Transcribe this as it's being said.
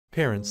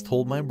Parents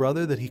told my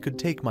brother that he could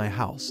take my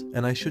house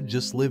and I should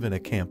just live in a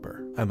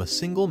camper. I'm a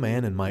single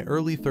man in my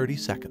early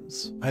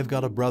 30s. I've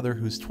got a brother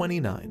who's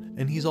 29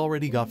 and he's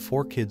already got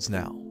 4 kids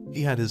now.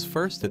 He had his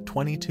first at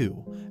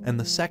 22 and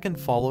the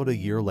second followed a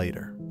year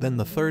later, then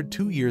the third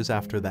 2 years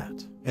after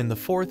that, and the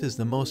fourth is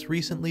the most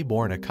recently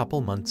born a couple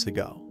months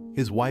ago.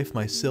 His wife,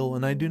 my Sil,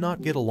 and I do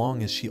not get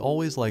along as she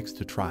always likes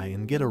to try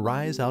and get a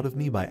rise out of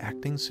me by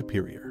acting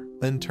superior,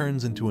 then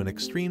turns into an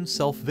extreme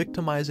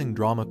self-victimizing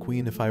drama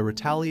queen if I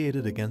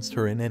retaliated against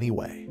her in any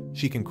way.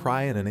 She can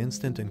cry in an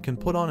instant and can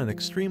put on an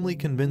extremely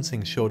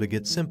convincing show to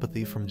get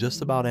sympathy from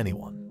just about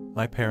anyone.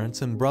 My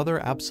parents and brother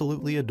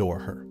absolutely adore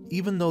her,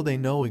 even though they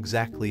know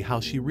exactly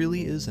how she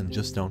really is and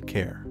just don't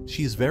care.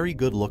 She's very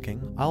good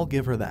looking, I'll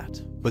give her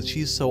that, but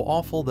she's so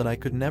awful that I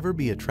could never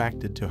be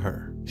attracted to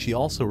her. She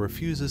also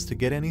refuses to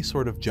get any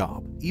sort of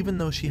job, even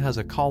though she has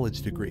a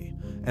college degree,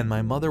 and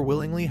my mother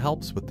willingly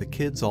helps with the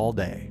kids all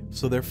day,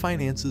 so their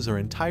finances are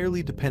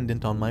entirely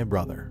dependent on my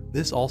brother.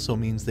 This also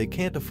means they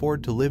can't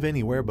afford to live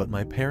anywhere but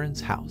my parents'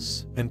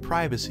 house, and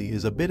privacy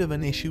is a bit of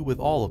an issue with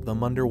all of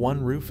them under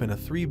one roof in a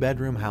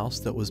 3-bedroom house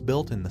that was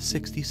built in the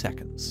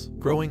 60s.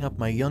 Growing up,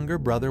 my younger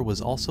brother was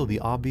also the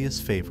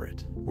obvious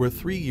favorite. We're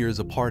 3 years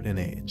apart in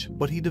age,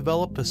 but he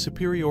developed a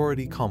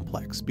superiority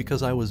complex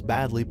because I was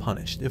badly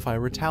punished if I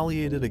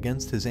retaliated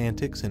against his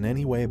antics in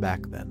any way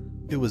back then.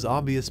 It was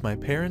obvious my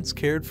parents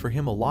cared for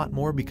him a lot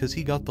more because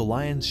he got the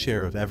lion's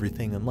share of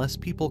everything unless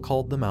people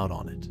called them out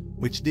on it,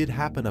 which did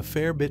happen a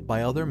fair bit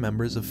by other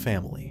members of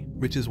family,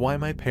 which is why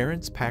my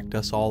parents packed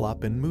us all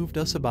up and moved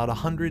us about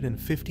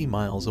 150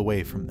 miles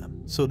away from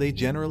them, so they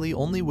generally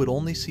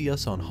would see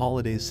us on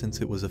holidays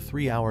since it was a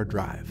 3-hour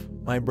drive.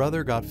 My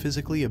brother got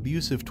physically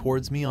abusive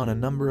towards me on a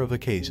number of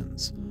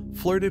occasions,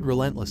 flirted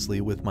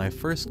relentlessly with my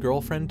first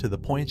girlfriend to the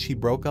point she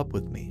broke up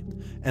with me,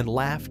 and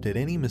laughed at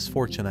any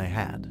misfortune I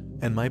had.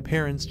 And my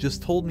parents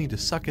just told me to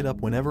suck it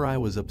up whenever I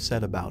was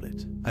upset about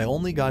it. I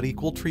only got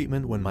equal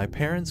treatment when my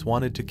parents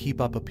wanted to keep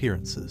up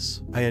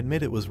appearances. I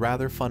admit it was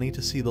rather funny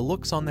to see the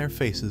looks on their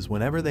faces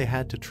whenever they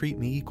had to treat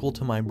me equal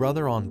to my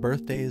brother on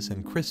birthdays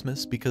and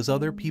Christmas because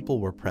other people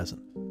were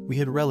present. We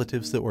had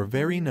relatives that were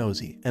very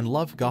nosy and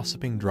loved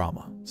gossiping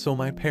drama, so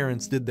my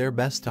parents did their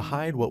best to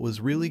hide what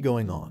was really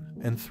going on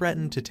and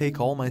threatened to take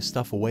all my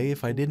stuff away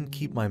if I didn't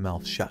keep my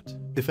mouth shut.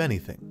 If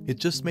anything, it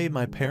just made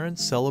my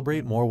parents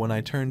celebrate more when I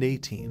turned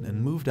 18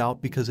 and moved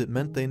out because it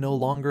meant they no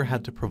longer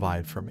had to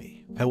provide for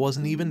me. I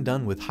wasn't even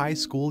done with high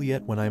school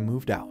yet when I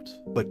moved out,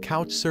 but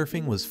couch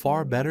surfing was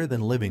far better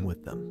than living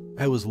with them.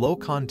 I was low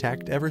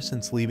contact ever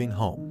since leaving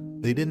home.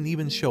 They didn't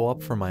even show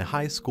up for my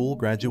high school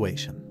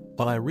graduation,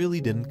 but I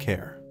really didn't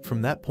care.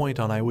 From that point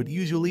on, I would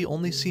usually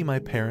only see my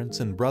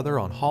parents and brother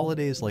on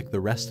holidays like the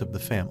rest of the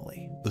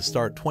family. The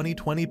start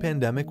 2020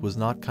 pandemic was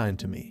not kind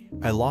to me.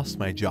 I lost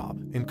my job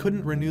and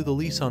couldn't renew the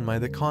lease on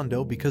the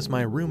condo because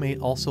my roommate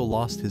also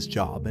lost his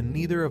job and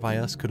neither of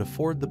us could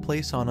afford the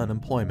place on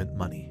unemployment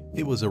money.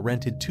 It was a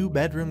rented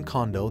 2-bedroom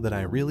condo that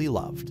I really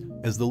loved.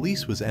 As the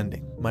lease was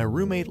ending, my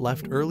roommate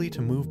left early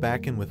to move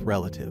back in with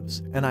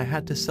relatives, and I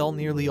had to sell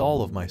nearly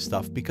all of my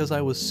stuff because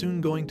I was soon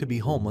going to be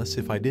homeless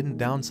if I didn't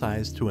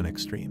downsize to an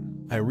extreme.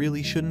 I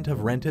really shouldn't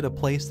have rented a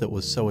place that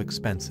was so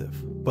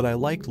expensive, but I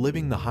liked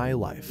living the high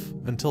life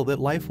until that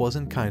life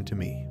wasn't kind to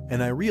me,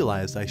 and I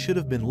realized I should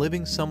have been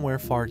living somewhere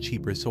far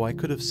cheaper so I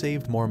could have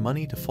saved more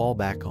money to fall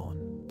back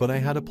on. But I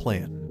had a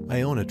plan.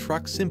 I own a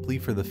truck simply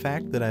for the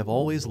fact that I've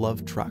always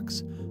loved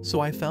trucks, so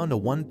I found a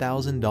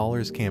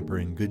 $1,000 camper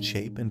in good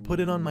shape and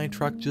put it on my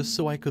truck just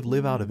so I could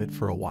live out of it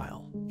for a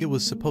while. It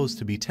was supposed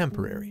to be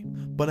temporary,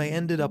 but I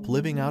ended up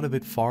living out of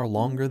it far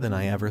longer than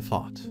I ever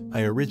thought.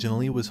 I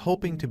originally was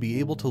hoping to be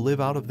able to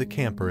live out of the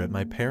camper at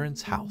my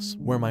parents' house,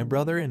 where my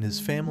brother and his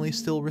family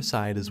still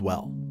reside as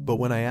well. But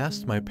when I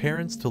asked my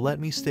parents to let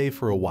me stay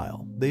for a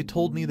while, they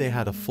told me they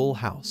had a full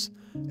house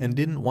and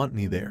didn't want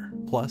me there.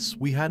 Plus,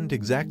 we hadn't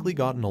exactly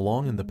gotten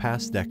along in the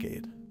past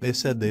decade. They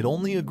said they'd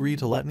only agree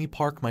to let me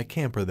park my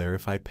camper there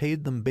if I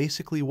paid them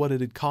basically what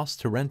it'd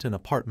cost to rent an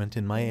apartment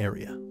in my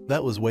area.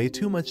 That was way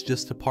too much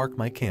just to park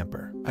my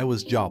camper. I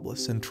was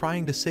jobless and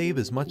trying to save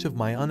as much of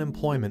my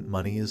unemployment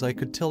money as I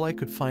could till I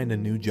could find a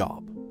new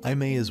job. I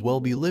may as well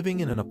be living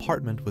in an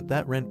apartment with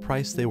that rent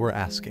price they were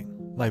asking.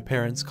 My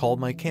parents called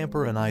my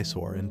camper an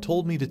eyesore and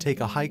told me to take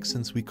a hike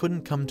since we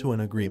couldn't come to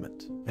an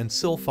agreement, and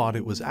Sil thought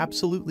it was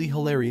absolutely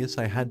hilarious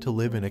I had to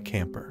live in a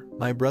camper.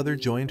 My brother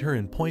joined her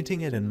in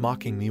pointing at and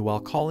mocking me while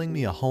calling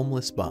me a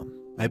homeless bum.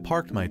 I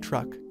parked my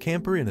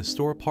camper in a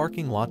store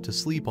parking lot to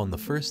sleep on the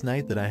first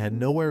night that I had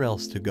nowhere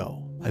else to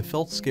go. I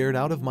felt scared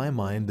out of my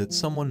mind that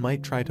someone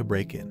might try to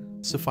break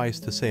in. Suffice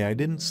to say, I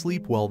didn't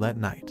sleep well that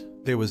night.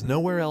 There was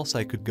nowhere else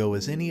I could go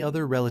as any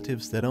other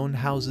relatives that owned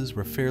houses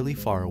were fairly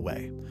far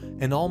away,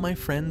 and all my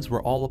friends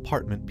were all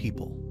apartment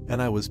people,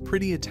 and I was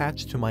pretty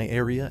attached to my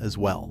area as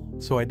well,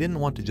 so I didn't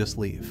want to just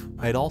leave.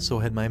 I'd also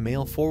had my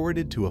mail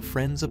forwarded to a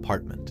friend's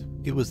apartment.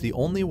 It was the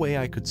only way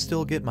I could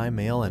still get my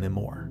mail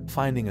anymore.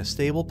 Finding a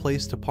stable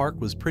place to park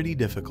was pretty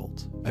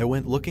difficult. I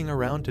went looking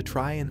around to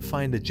try and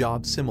find a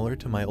job similar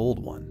to my old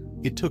one,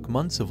 It took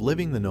months of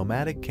living the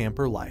nomadic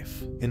camper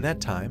life. In that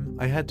time,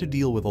 I had to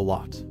deal with a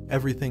lot.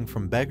 Everything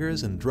from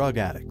beggars and drug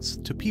addicts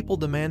to people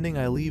demanding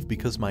I leave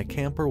because my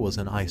camper was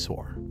an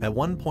eyesore. At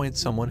one point,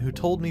 someone who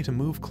told me to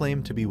move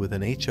claimed to be with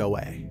an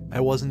HOA. I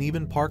wasn't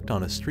even parked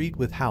on a street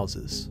with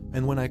houses,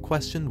 and when I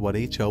questioned what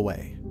HOA,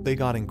 they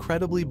got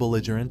incredibly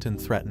belligerent and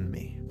threatened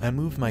me. I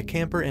moved my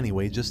camper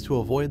anyway just to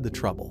avoid the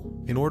trouble.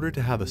 In order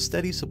to have a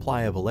steady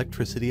supply of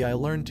electricity, I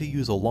learned to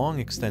use a long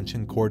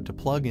extension cord to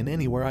plug in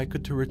anywhere I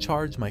could to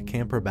recharge my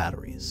camper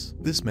batteries.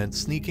 This meant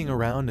sneaking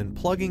around and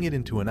plugging it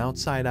into an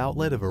outside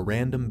outlet of a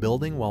random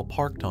building while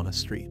parked on a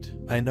street.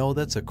 I know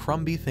that's a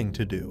crumby thing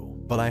to do,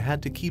 but I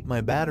had to keep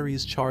my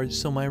batteries charged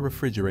so my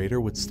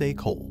refrigerator would stay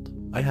cold.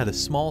 I had a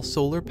small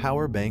solar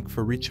power bank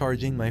for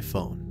recharging my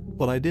phone,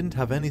 but I didn't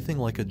have anything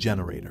like a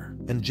generator,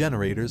 and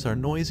generators are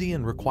noisy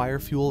and require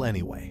fuel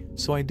anyway,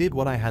 so I did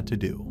what I had to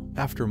do.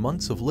 After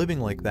months of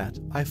living like that,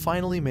 I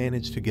finally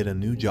managed to get a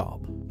new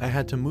job. I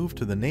had to move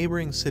to the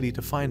neighboring city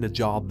to find a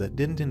job that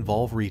didn't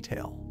involve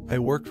retail. I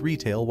worked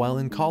retail while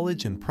in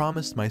college and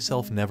promised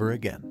myself never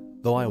again.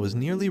 Though I was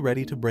nearly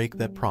ready to break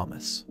that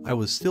promise, I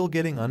was still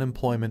getting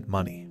unemployment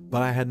money,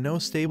 but I had no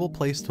stable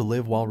place to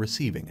live while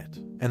receiving it,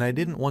 and I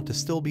didn't want to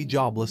still be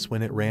jobless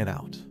when it ran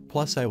out.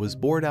 Plus, I was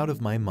bored out of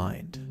my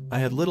mind. I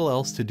had little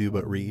else to do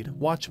but read,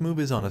 watch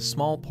movies on a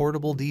small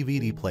portable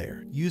DVD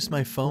player, use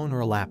my phone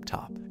or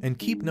laptop, and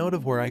keep note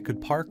of where I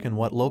could park and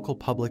what local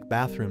public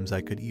bathrooms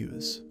I could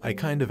use. I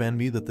kind of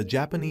envy that the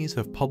Japanese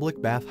have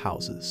public bath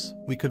houses.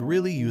 We could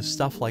really use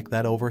stuff like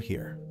that over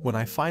here. When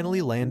I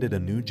finally landed a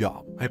new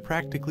job, I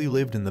practically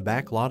lived in the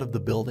back lot of the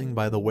building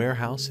by the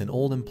warehouse in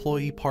old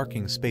employee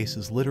parking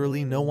spaces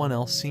literally no one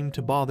else seemed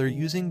to bother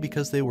using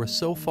because they were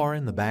so far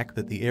in the back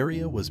that the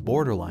area was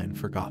borderline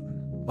forgotten.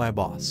 My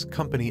boss,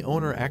 company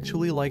owner,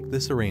 actually liked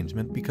this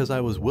arrangement because I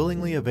was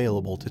willingly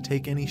available to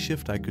take any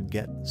shift I could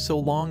get, so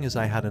long as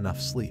I had enough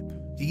sleep.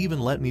 He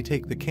even let me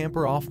take the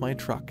camper off my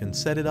truck and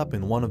set it up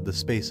in one of the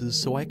spaces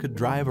so I could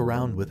drive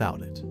around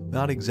without it.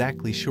 Not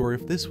exactly sure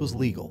if this was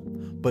legal,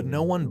 but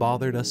no one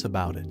bothered us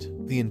about it.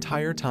 The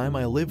entire time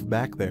I lived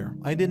back there,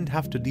 I didn't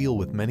have to deal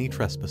with many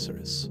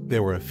trespassers.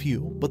 There were a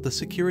few, but the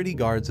security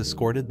guards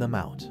escorted them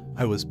out.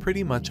 I was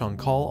pretty much on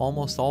call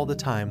almost all the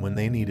time when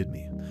they needed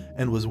me,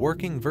 and was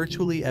working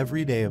virtually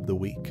every day of the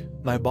week.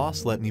 My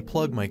boss let me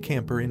plug my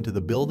camper into the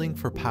building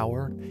for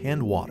power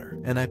and water,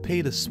 and I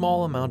paid a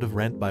small amount of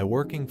rent by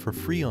working for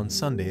free on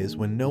Sundays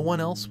when no one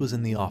else was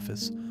in the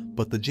office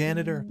but the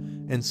janitor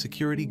and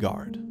security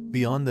guard.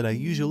 Beyond that, I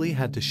usually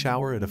had to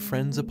shower at a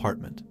friend's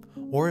apartment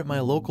or at my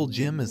local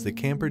gym as the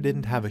camper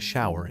didn't have a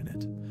shower in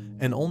it,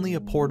 and only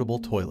a portable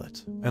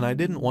toilet, and I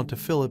didn't want to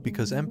fill it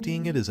because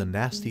emptying it is a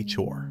nasty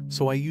chore,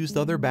 so I used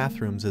other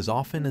bathrooms as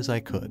often as I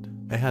could.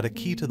 I had a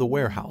key to the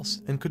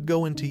warehouse and could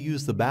go in to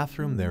use the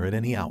bathroom there at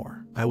any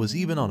hour. I was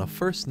even on a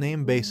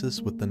first-name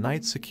basis with the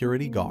night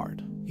security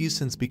guard. He's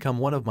since become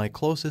one of my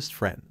closest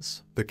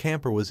friends. The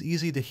camper was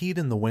easy to heat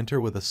in the winter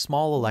with a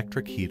small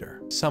electric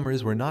heater.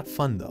 Summers were not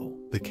fun though.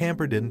 The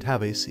camper didn't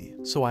have AC,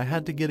 so I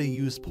had to get a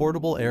used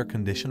portable air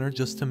conditioner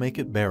just to make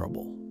it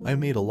bearable. I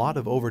made a lot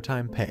of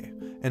overtime pay,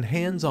 and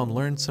hands-on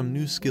learned some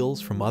new skills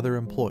from other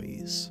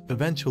employees.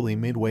 Eventually,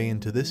 midway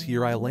into this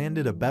year, I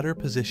landed a better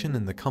position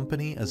in the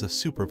company as a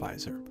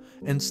supervisor,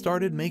 and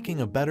started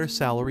making a better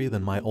salary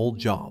than my old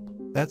job.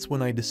 That's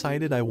when I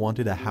decided I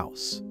wanted a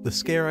house. The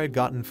scare I'd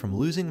gotten from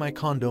losing my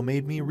condo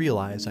made me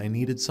realize I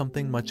needed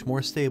something much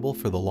more stable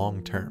for the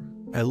long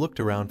term. I looked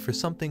around for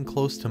something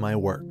close to my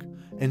work,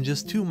 and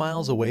just 2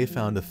 miles away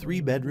found a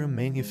 3-bedroom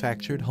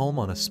manufactured home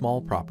on a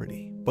small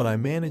property. But I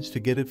managed to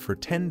get it for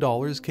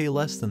 $10K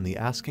less than the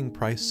asking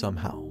price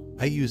somehow.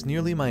 I used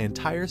nearly my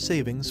entire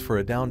savings for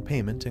a down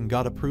payment and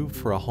got approved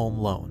for a home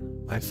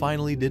loan. I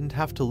finally didn't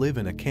have to live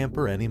in a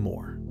camper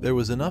anymore. There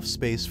was enough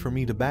space for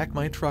me to back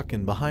my truck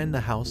in behind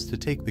the house to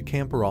take the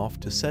camper off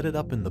to set it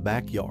up in the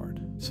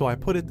backyard, so I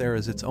put it there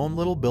as its own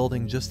little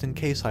building just in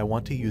case I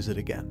want to use it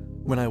again.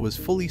 When I was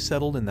fully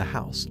settled in the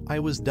house, I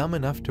was dumb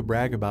enough to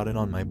brag about it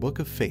on my book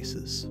of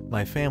faces.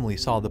 My family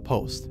saw the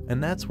post,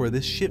 and that's where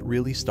this shit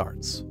really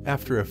starts.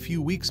 After a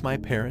few weeks, my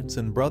parents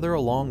and brother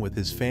along with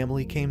his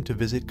family came to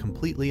visit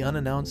completely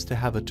unannounced to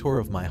have a tour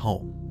of my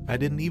home. I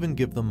didn't even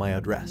give them my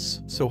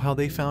address, so how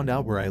they found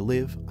out where I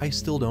live, I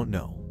still don't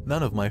know.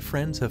 None of my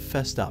friends have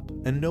fessed up,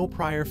 and no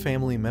prior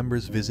family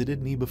members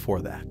visited me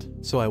before that.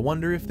 So I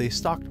wonder if they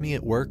stalked me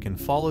at work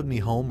and followed me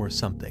home or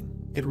something.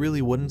 It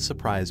really wouldn't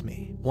surprise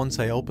me. Once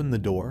I opened the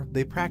door,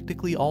 they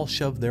practically all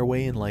shoved their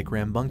way in like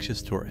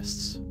rambunctious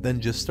tourists,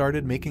 then just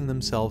started making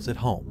themselves at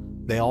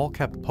home. They all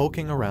kept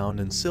poking around,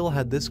 and Syl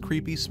had this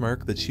creepy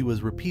smirk that she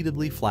was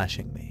repeatedly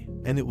flashing me.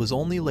 And it was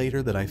only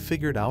later that I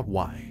figured out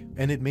why.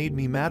 And it made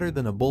me madder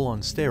than a bull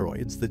on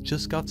steroids that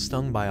just got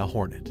stung by a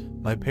hornet.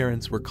 My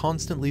parents were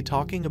constantly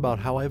talking about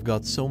how I've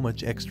got so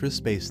much extra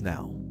space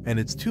now, and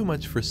it's too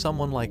much for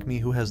someone like me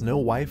who has no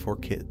wife or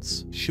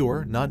kids.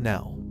 Sure, not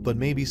now, but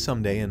maybe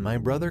someday. And my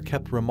brother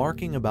kept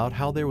remarking about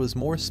how there was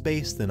more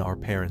space than our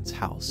parents'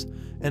 house,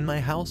 and my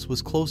house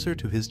was closer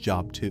to his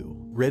job too.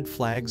 Red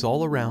flags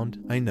all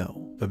around, I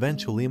know.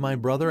 Eventually, my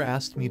brother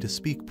asked me to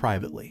speak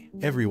privately.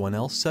 Everyone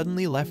else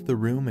suddenly left the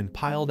room and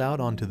piled out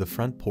onto the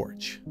front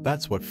porch.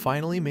 That's what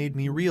finally made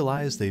me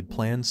realize they'd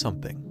planned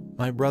something.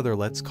 My brother,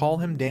 let's call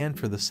him Dan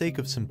for the sake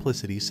of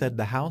simplicity, said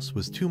the house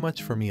was too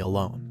much for me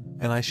alone,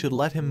 and I should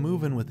let him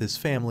move in with his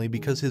family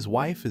because his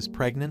wife is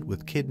pregnant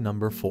with kid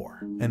number 4,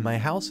 and my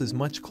house is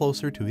much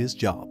closer to his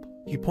job.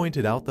 He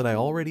pointed out that I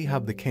already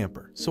have the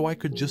camper, so I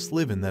could just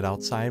live in that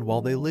outside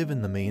while they live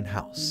in the main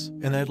house.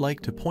 And I'd like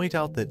to point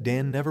out that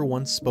Dan never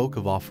once spoke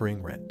of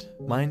offering rent.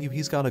 Mind you,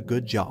 he's got a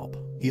good job.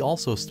 He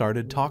also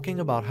started talking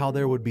about how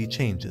there would be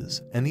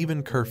changes, and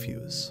even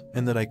curfews,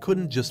 and that I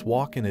couldn't just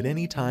walk in at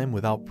any time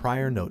without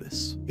prior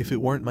notice. If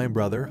it weren't my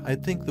brother,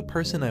 I'd think the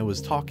person I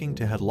was talking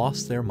to had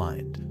lost their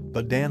mind.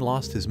 But Dan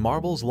lost his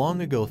marbles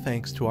long ago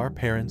thanks to our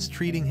parents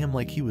treating him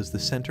like he was the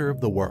center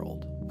of the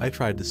world. I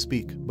tried to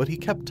speak, but he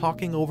kept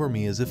talking over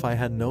me as if I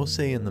had no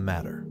say in the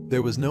matter.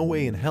 There was no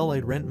way in hell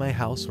I'd rent my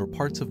house or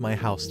parts of my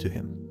house to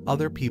him.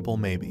 Other people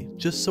maybe,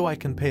 just so I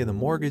can pay the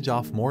mortgage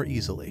off more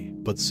easily,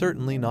 but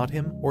certainly not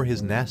him or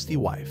his nasty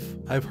wife.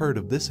 I've heard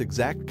of this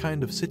exact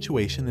kind of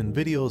situation in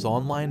videos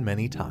online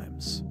many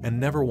times, and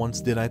never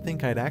once did I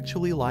think I'd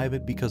actually live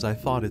it because I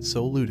thought it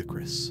so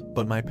ludicrous.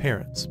 But my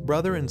parents,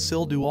 brother and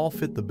Sil do all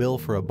fit the bill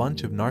for a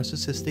bunch of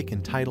narcissistic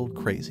entitled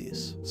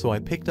crazies. So I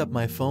picked up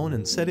my phone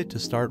and set it to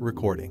start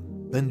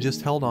recording, then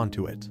just held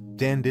onto it.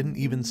 Dan didn't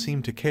even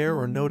seem to care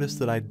or notice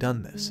that I'd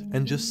done this,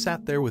 and just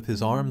sat there with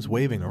his arms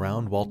waving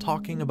around while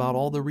talking about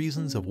all the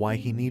reasons of why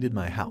he needed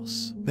my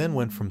house. Then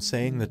went from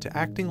saying that to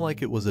acting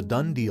like it was a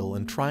done deal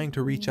and trying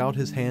to reach out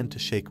his hand to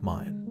shake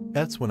mine.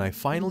 That's when I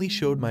finally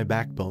showed my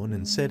backbone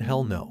and said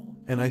hell no.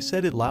 And I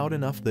said it loud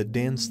enough that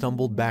Dan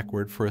stumbled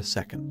backward for a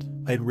second.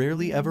 I'd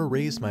rarely ever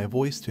raised my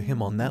voice to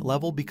him on that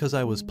level because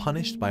I was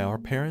punished by our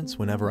parents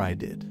whenever I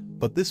did.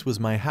 But this was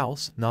my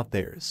house, not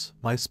theirs.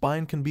 My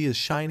spine can be as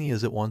shiny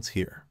as it wants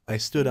here. I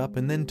stood up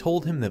and then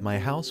told him that my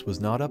house was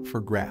not up for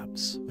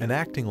grabs, and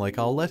acting like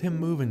I'll let him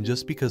move in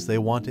just because they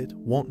want it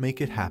won't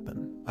make it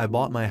happen. I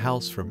bought my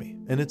house for me,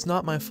 and it's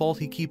not my fault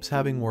he keeps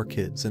having more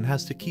kids and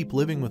has to keep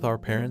living with our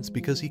parents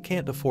because he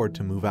can't afford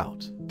to move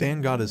out.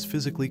 Dan got as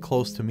physically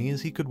close to me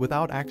as he could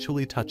without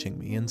actually touching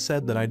me and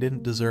said that I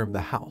didn't deserve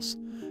the house,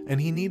 and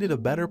he needed a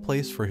better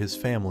place for his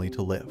family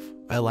to live.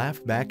 I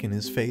laughed back in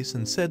his face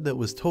and said that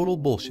was total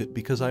bullshit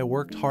because I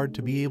worked hard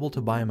to be able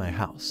to buy my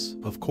house.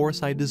 Of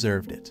course I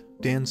deserved it.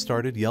 Dan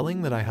started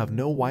yelling that I have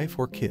no wife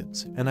or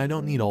kids and I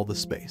don't need all the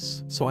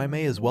space, so I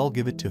may as well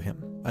give it to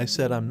him. I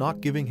said I'm not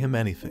giving him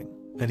anything,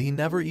 and he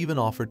never even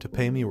offered to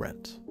pay me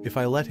rent. If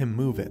I let him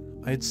move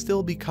in, I'd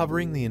still be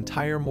covering the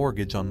entire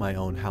mortgage on my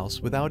own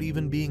house without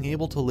even being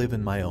able to live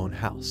in my own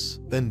house.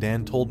 Then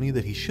Dan told me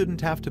that he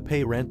shouldn't have to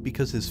pay rent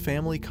because his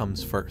family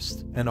comes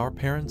first, and our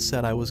parents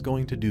said I was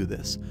going to do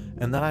this,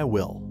 and that I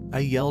will. I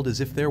yelled as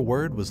if their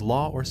word was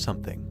law or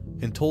something,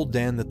 and told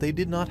Dan that they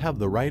did not have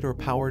the right or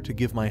power to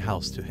give my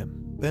house to him.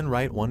 Then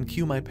right one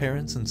cue my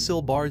parents and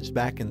Sil barged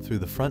back in through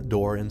the front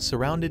door and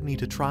surrounded me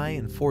to try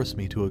and force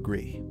me to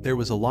agree. There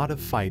was a lot of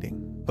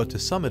fighting, but to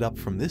sum it up,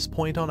 from this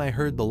point on I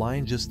heard the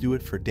line "just do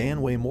it" for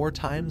Dan way more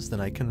times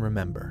than I can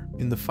remember.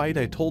 In the fight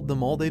I told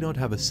them all they don't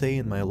have a say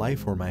in my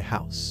life or my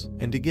house,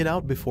 and to get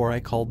out before I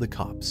called the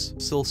cops.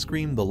 Sil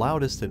screamed the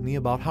loudest at me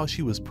about how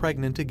she was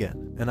pregnant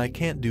again, and I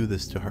can't do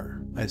this to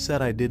her. I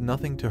said I did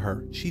nothing to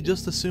her, she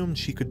just assumed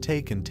she could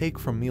take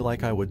from me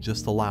like I would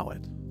just allow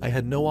it. I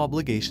had no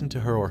obligation to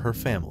her or her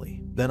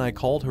family. Then I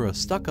called her a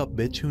stuck-up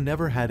bitch who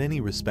never had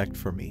any respect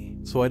for me,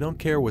 so I don't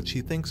care what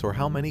she thinks or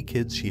how many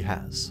kids she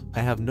has.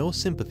 I have no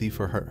sympathy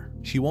for her.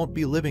 She won't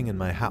be living in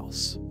my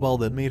house. Well,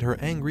 that made her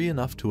angry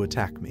enough to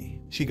attack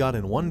me. She got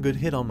in one good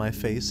hit on my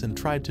face and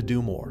tried to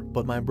do more,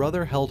 but my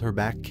brother held her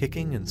back,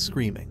 kicking and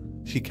screaming.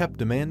 She kept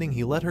demanding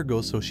he let her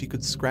go so she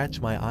could scratch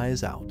my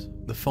eyes out.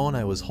 The phone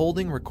I was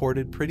holding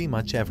recorded pretty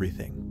much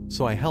everything,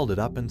 so I held it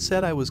up and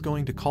said I was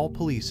going to call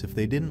police if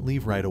they didn't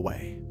leave right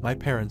away. My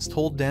parents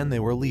told Dan they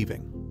were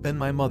leaving. Then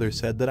my mother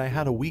said that I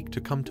had a week to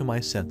come to my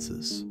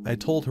senses. I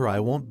told her I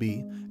won't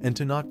be, and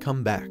to not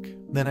come back.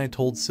 Then I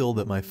told Sil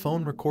that my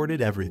phone recorded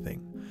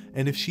everything,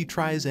 and if she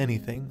tries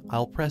anything,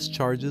 I'll press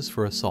charges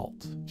for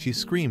assault. She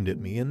screamed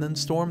at me and then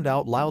stormed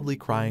out loudly,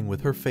 crying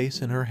with her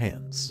face in her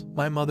hands.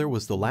 My mother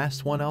was the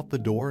last one out the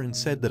door and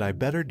said that I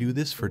better do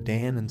this for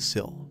Dan and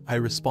Sil. I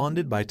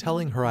responded by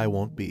telling her I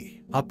won't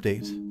be.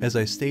 Update: as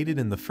I stated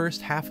in the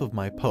first half of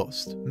my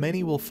post,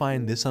 many will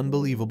find this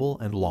unbelievable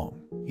and long.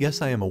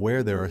 Yes, I am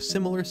aware there are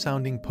similar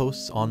sounding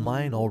posts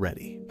online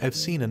already. I've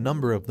seen a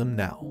number of them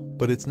now,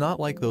 but it's not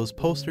like those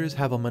posters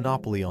have a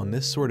monopoly on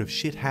this sort of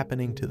shit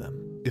happening to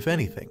them. If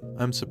anything,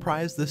 I'm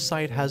surprised this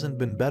site hasn't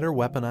been better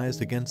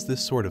weaponized against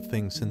this sort of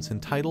thing, since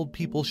entitled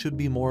people should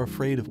be more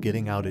afraid of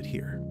getting outed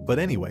here. But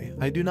anyway,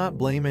 I do not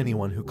blame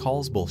anyone who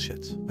calls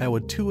bullshit. I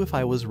would too if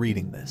I was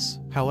reading this.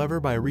 However,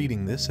 by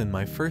reading this in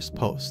my first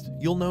post,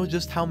 you'll know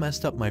just how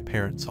messed up my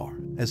parents are,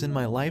 as in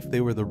my life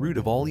they were the root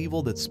of all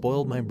evil that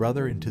spoiled my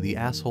brother into the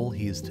asshole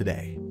he is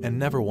today, and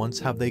never once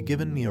have they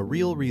given me a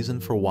real reason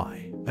for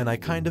why, and I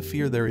kinda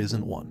fear there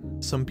isn't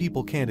one. Some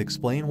people can't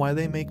explain why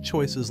they make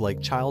choices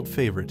like child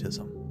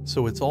favoritism,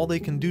 so it's all they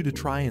can do to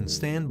try and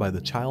stand by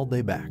the child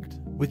they backed,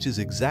 which is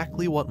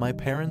exactly what my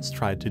parents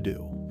tried to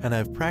do. And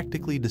I've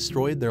practically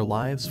destroyed their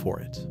lives for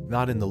it,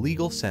 not in the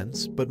legal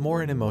sense, but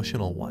more an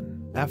emotional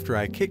one. After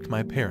I kicked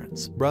my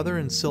parents, brother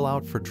and Sil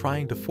out for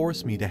trying to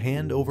force me to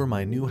hand over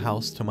my new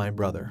house to my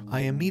brother,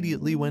 I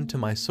immediately went to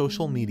my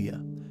social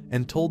media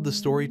and told the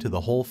story to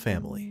the whole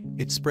family.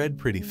 It spread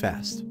pretty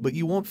fast, but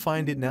you won't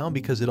find it now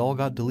because it all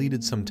got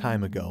deleted some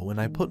time ago when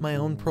I put my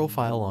own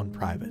profile on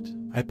private.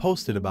 I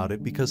posted about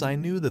it because I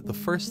knew that the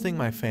first thing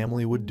my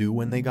family would do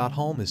when they got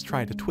home is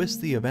try to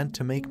twist the event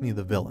to make me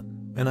the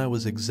villain. And I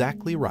was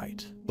exactly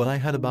right, but I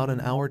had about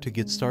an hour to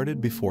get started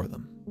before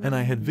them, and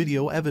I had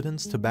video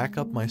evidence to back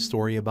up my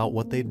story about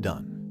what they'd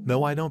done.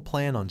 No, I don't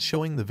plan on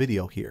showing the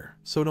video here,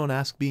 so don't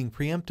ask. Being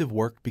preemptive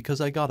worked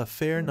because I got a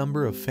fair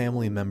number of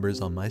family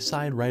members on my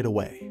side right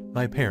away.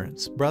 My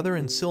parents, brother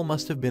and Sil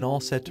must have been all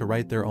set to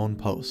write their own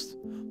post,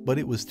 but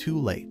it was too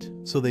late,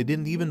 so they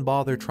didn't even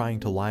bother trying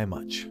to lie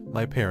much.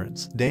 My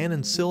parents, Dan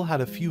and Sil,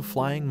 had a few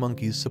flying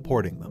monkeys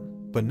supporting them,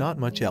 but not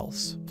much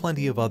else.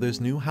 Plenty of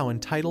others knew how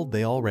entitled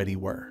they already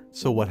were,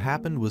 so what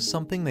happened was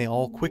something they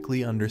all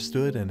quickly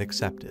understood and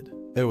accepted.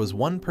 There was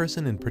one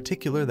person in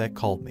particular that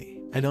called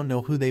me. I don't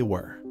know who they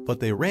were, but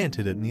they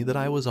ranted at me that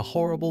I was a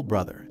horrible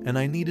brother and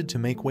I needed to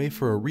make way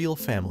for a real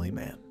family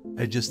man.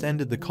 I just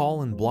ended the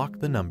call and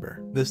blocked the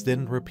number. This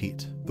didn't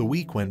repeat. The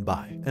week went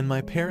by, and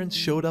my parents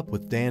showed up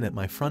with Dan at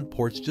my front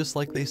porch just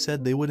like they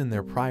said they would in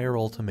their prior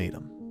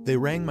ultimatum. They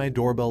rang my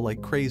doorbell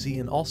like crazy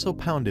and also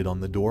pounded on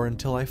the door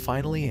until I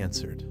finally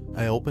answered.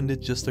 I opened it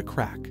just a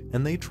crack,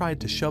 and they tried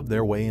to shove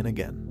their way in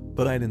again.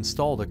 But I'd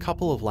installed a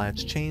couple of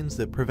latch chains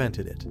that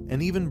prevented it,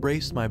 and even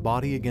braced my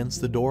body against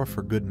the door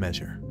for good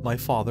measure. My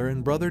father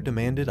and brother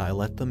demanded I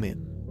let them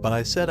in, but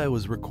I said I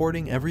was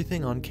recording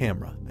everything on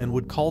camera and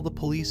would call the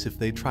police if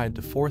they tried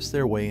to force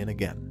their way in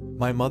again.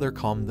 My mother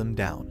calmed them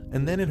down,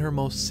 and then in her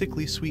most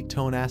sickly sweet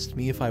tone asked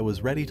me if I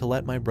was ready to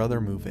let my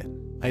brother move in.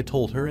 I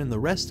told her and the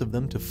rest of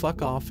them to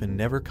fuck off and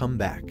never come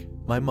back.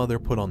 My mother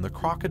put on the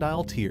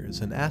crocodile tears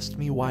and asked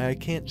me why I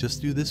can't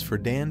just do this for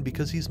Dan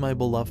because he's my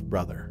beloved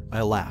brother.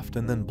 I laughed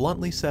and then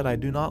bluntly said I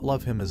do not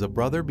love him as a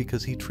brother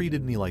because he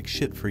treated me like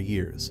shit for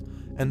years,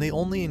 and they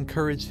only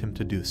encouraged him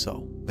to do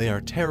so. They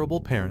are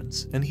terrible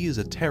parents, and he is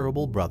a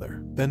terrible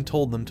brother. Then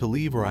told them to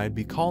leave or I'd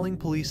be calling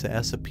police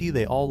ASAP.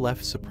 They all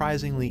left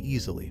surprisingly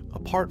easily,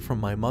 apart from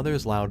my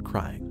mother's loud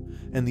crying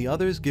and the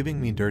others giving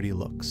me dirty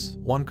looks.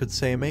 One could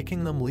say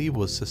making them leave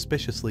was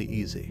suspiciously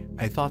easy.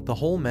 I thought the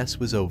whole mess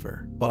was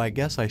over, but I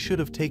guess I should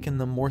have taken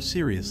them more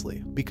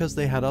seriously because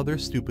they had other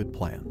stupid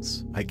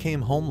plans. I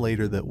came home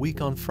later that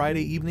week on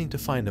Friday evening to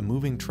find a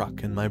moving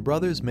truck and my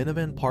brother's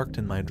minivan parked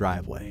in my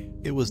driveway.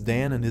 It was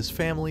Dan and his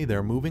family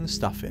there moving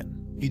stuff in.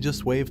 He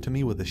just waved to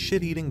me with a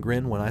shit-eating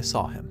grin when I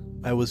saw him.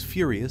 I was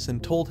furious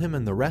and told him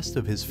and the rest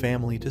of his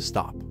family to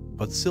stop,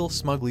 but Sil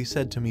smugly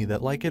said to me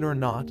that like it or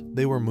not,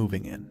 they were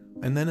moving in.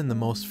 And then in the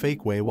most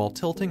fake way, while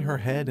tilting her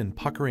head and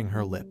puckering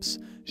her lips,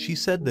 she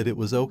said that it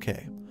was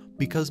okay,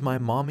 because my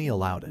mommy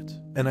allowed it,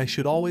 and I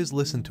should always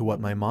listen to what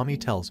my mommy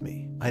tells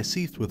me. I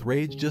seethed with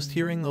rage just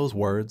hearing those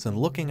words and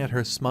looking at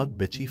her smug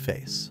bitchy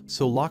face,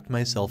 so locked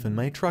myself in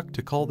my truck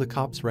to call the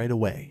cops right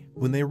away.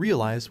 When they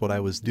realized what I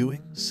was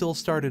doing, Sil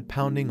started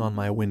pounding on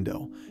my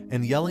window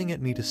and yelling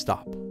at me to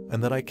stop,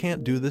 and that I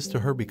can't do this to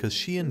her because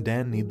she and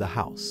Dan need the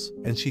house,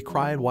 and she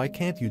cried, "Why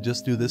can't you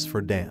just do this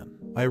for Dan?"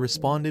 I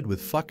responded with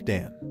 "Fuck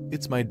Dan.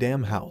 It's my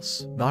damn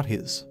house, not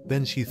his."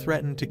 Then she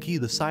threatened to key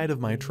the side of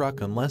my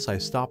truck unless I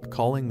stopped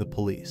calling the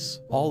police,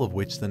 all of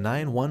which the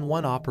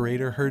 911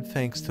 operator heard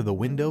thanks to the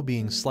window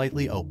being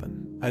slightly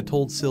open. I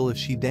told Sil if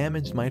she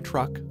damaged my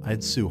truck,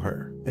 I'd sue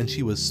her, and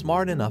she was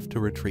smart enough to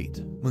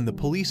retreat. When the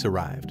police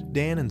arrived,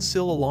 Dan and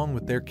Sil along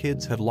with their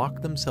kids had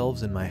locked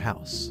themselves in my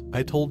house.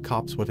 I told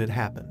cops what had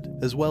happened,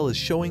 as well as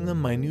showing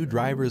them my new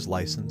driver's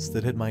license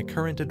that had my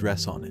current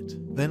address on it.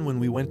 Then when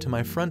we went to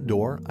my front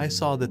door, I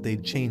saw that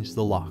they'd changed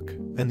the lock,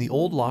 and the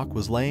old lock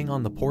was laying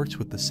on the porch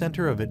with the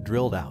center of it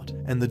drilled out,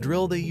 and the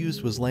drill they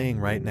used was laying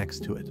right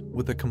next to it,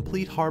 with a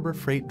complete Harbor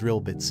Freight drill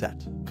bit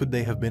set. Could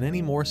they have been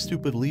any more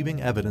stupid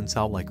leaving evidence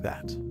out like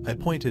that? I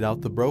pointed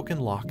out the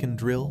broken lock and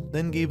drill,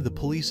 then gave the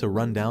police a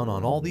rundown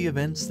on all the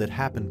events that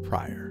happened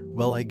prior.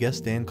 Well, I guess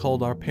Dan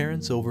called our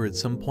parents over at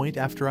some point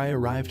after I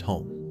arrived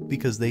home,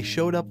 because they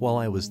showed up while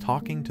I was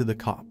talking to the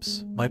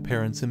cops. My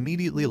parents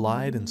immediately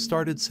lied and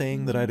started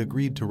saying that I'd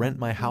agreed to rent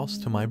my house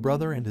to my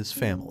brother and his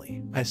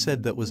family. I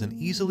said that was an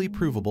easily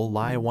provable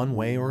lie one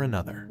way or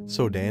another.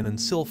 So Dan and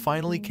Sil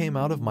finally came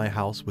out of my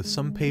house with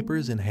some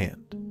papers in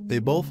hand. They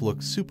both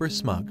looked super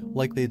smug,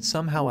 like they'd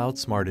somehow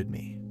outsmarted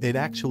me. They'd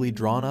actually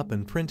drawn up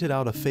and printed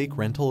out a fake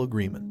rental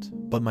agreement,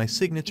 but my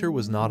signature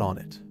was not on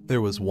it. There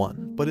was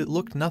one, but it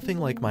looked nothing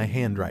like my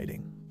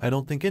handwriting. I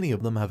don't think any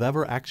of them have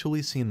ever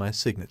actually seen my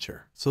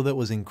signature, so that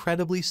was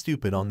incredibly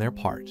stupid on their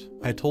part.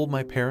 I told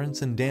my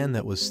parents and Dan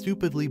that was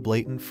stupidly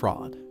blatant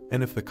fraud,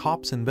 and if the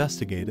cops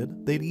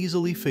investigated, they'd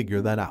easily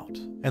figure that out.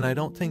 And I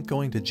don't think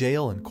going to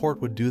jail and court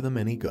would do them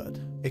any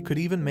good. It could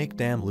even make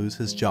Dan lose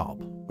his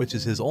job, which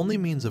is his only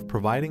means of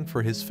providing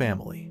for his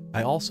family.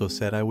 I also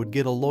said I would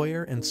get a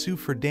lawyer and sue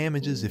for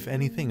damages if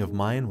anything of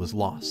mine was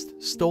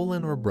lost,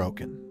 stolen, or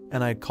broken.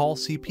 And I'd call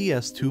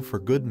CPS too for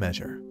good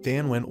measure.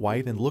 Dan went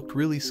white and looked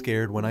really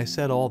scared when I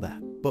said all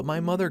that. But my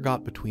mother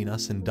got between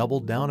us and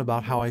doubled down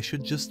about how I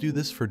should just do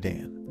this for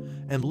Dan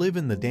and live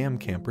in the damn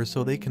camper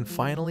so they can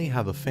finally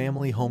have a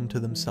family home to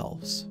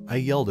themselves. I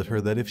yelled at her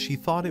that if she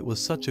thought it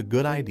was such a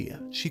good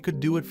idea, she could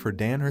do it for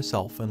Dan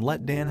herself and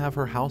let Dan have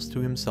her house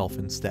to himself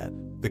instead.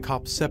 The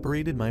cops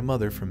separated my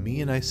mother from me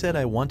and I said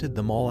I wanted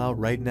them all out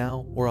right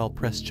now or I'll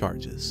press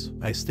charges.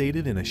 I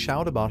stated in a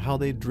shout about how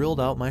they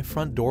drilled out my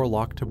front door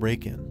lock to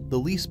break in. The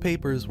lease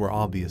papers were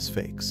obvious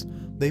fakes.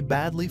 They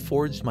badly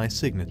forged my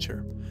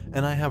signature,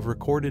 and I have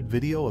recorded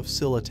video of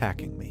Sil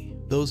attacking me.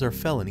 Those are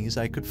felonies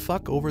I could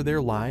fuck over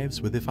their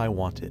lives with if I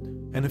wanted.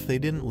 And if they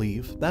didn't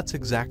leave, that's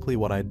exactly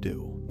what I'd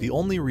do. The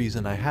only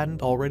reason I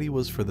hadn't already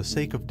was for the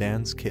sake of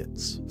Dan's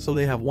kids, so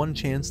they have one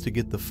chance to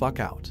get the fuck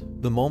out.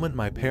 The moment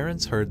my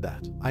parents heard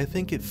that, I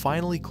think it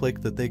finally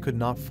clicked that they could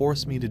not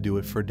force me to do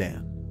it for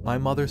Dan. My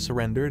mother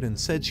surrendered and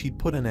said she'd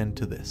put an end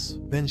to this.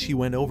 Then she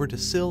went over to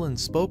Sil and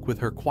spoke with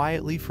her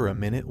quietly for a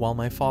minute while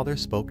my father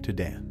spoke to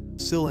Dan.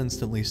 Sil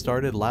instantly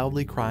started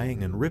loudly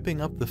crying and ripping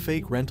up the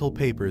fake rental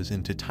papers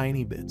into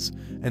tiny bits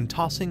and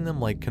tossing them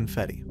like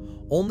confetti,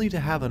 only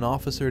to have an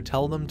officer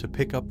tell them to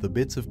pick up the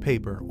bits of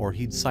paper or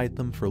he'd cite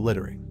them for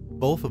littering.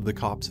 Both of the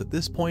cops at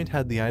this point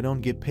had the "I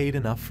don't get paid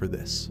enough for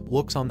this"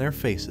 looks on their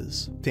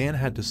faces. Dan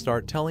had to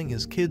start telling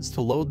his kids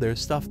to load their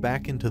stuff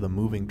back into the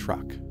moving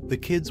truck. The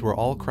kids were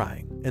all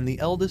crying, and the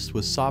eldest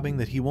was sobbing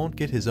that he won't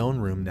get his own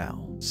room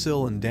now.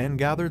 Sil and Dan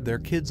gathered their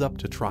kids up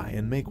to try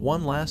and make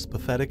one last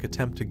pathetic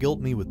attempt to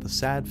guilt me with the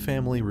sad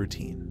family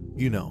routine.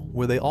 You know,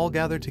 where they all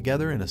gather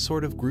together in a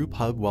sort of group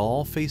hug while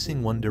all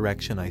facing one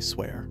direction. I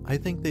swear, I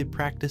think they'd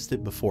practiced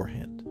it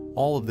beforehand.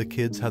 All of the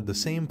kids had the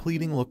same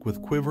pleading look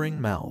with quivering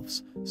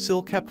mouths.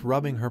 Sil kept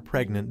rubbing her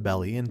pregnant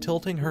belly and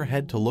tilting her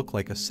head to look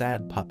like a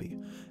sad puppy,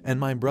 and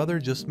my brother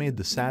just made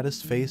the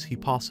saddest face he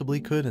possibly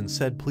could and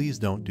said, "Please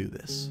don't do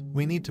this.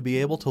 We need to be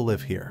able to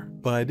live here."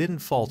 But I didn't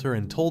falter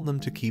and told them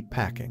to keep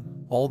packing.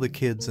 All the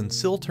kids and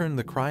Sil turned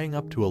the crying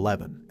up to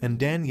 11, and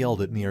Dan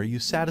yelled at me, "Are you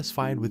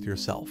satisfied with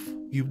yourself?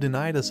 You've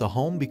denied us a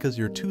home because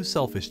you're too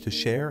selfish to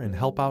share and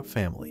help out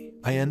family."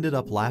 I ended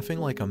up laughing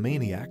like a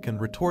maniac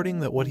and retorting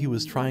that what he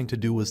was trying to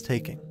do was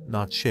taking,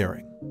 not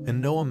sharing.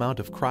 And no amount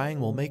of crying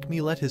will make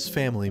me let his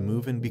family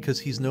move in because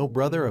he's no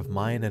brother of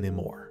mine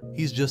anymore.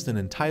 He's just an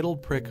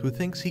entitled prick who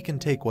thinks he can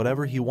take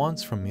whatever he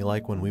wants from me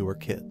like when we were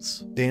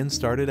kids. Dan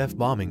started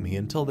F-bombing me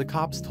until the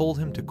cops told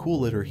him to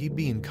cool it or he'd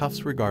be in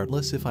cuffs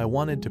regardless if I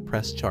wanted to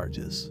press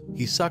charges.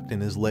 He sucked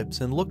in his lips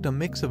and looked a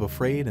mix of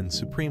afraid and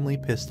supremely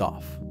pissed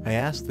off. I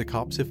asked the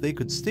cops if they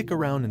could stick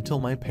around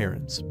until my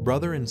parents,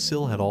 brother, and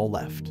Sil had all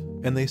left,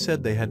 and they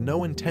said they had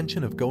no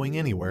intention of going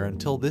anywhere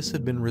until this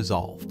had been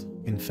resolved.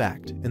 In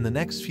fact, in the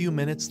next few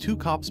minutes 2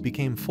 cops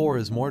became 4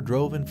 as more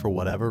drove in for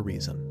whatever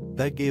reason.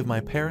 That gave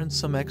my parents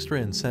some extra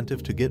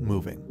incentive to get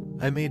moving.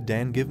 I made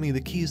Dan give me the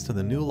keys to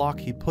the new lock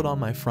he put on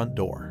my front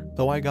door,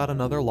 though I got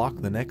another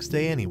lock the next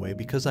day anyway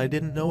because I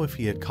didn't know if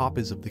he had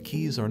copies of the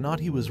keys or not.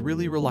 He was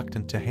really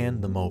reluctant to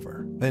hand them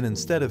over. Then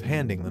instead of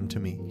handing them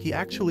to me, he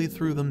actually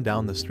threw them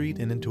down the street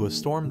and into a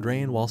storm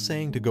drain while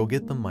saying to go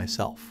get them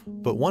myself.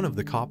 But one of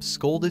the cops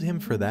scolded him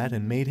for that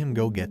and made him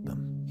go get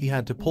them. He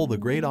had to pull the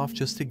grate off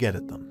just to get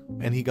at them,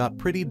 and he got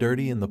pretty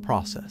dirty in the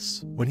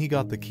process. When he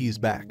got the keys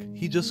back,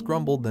 he just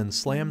grumbled, then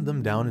slammed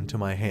them down into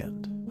my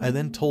hand. I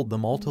then told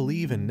them all to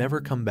leave and never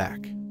come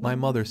back. My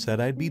mother said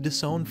I'd be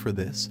disowned for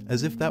this,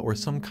 as if that were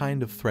some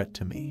kind of threat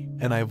to me,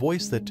 and I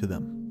voiced that to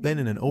them. Then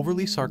in an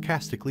overly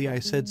sarcastically I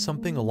said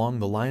something along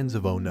the lines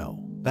of, "Oh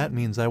no, that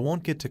means I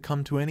won't get to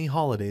come to any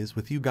holidays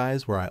with you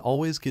guys where I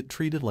always get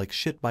treated like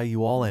shit by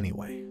you all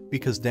anyway,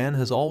 because Dan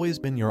has always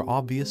been your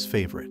obvious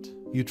favorite.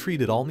 You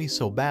treated all me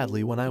so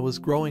badly when I was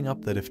growing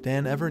up that if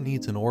Dan ever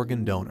needs an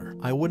organ donor,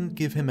 I wouldn't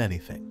give him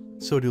anything.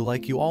 So do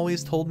like you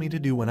always told me to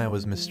do when I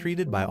was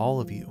mistreated by all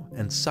of you,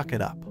 and suck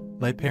it up."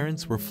 My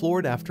parents were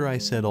floored after I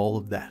said all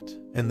of that,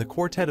 and the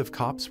quartet of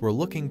cops were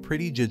looking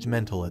pretty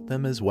judgmental at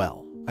them as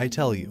well. I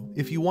tell you,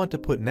 if you want to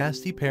put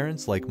nasty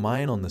parents like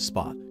mine on the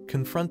spot,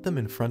 confront them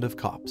in front of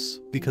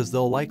cops, because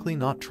they'll likely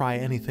not try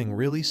anything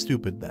really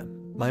stupid then.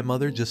 My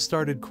mother just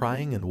started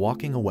crying and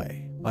walking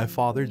away. My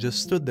father just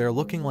stood there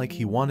looking like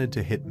he wanted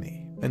to hit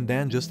me, and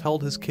Dan just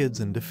held his kids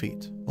in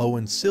defeat. Oh,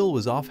 and Sil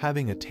was off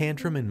having a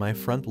tantrum in my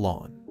front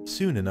lawn.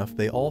 Soon enough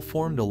they all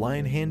formed a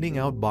line handing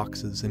out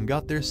boxes and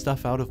got their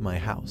stuff out of my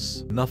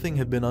house. Nothing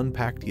had been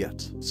unpacked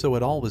yet, so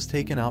it all was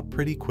taken out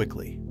pretty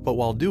quickly. But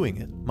while doing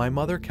it, my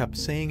mother kept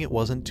saying it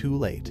wasn't too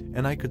late,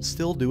 and I could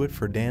still do it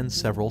for Dan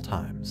several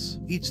times,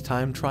 each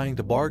time trying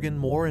to bargain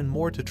more and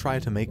more to try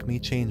to make me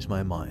change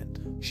my mind.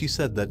 She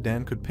said that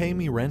Dan could pay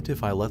me rent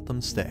if I let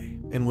them stay,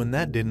 and when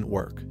that didn't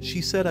work,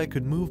 she said I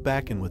could move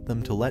back in with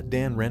them to let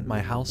Dan rent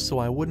my house so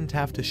I wouldn't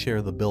have to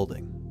share the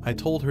building. I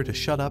told her to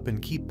shut up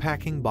and keep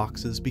packing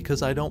boxes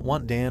because I don't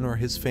want Dan or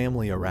his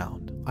family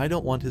around. I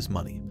don't want his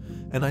money,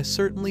 and I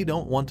certainly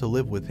don't want to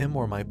live with him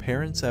or my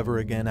parents ever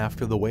again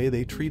after the way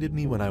they treated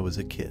me when I was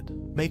a kid.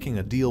 Making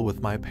a deal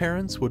with my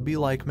parents would be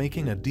like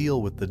making a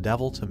deal with the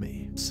devil to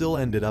me. Sil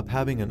ended up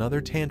having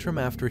another tantrum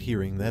after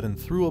hearing that and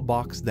threw a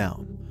box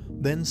down,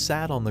 then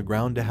sat on the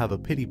ground to have a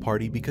pity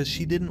party because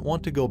she didn't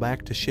want to go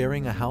back to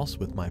sharing a house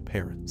with my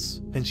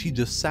parents. And she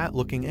just sat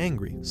looking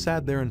angry,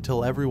 sat there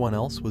until everyone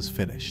else was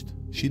finished.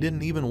 She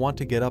didn't even want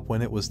to get up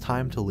when it was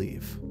time to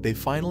leave. They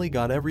finally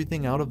got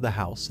everything out of the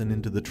house and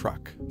into the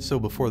truck. So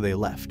before they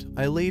left,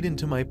 I laid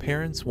into my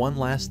parents one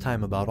last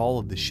time about all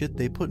of the shit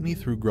they put me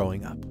through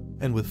growing up.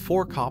 And with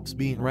 4 cops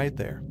being right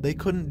there, they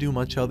couldn't do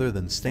much other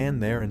than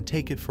stand there and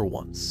take it for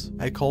once.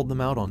 I called them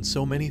out on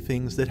so many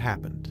things that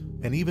happened,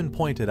 and even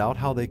pointed out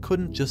how they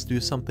couldn't just do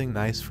something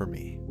nice for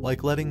me,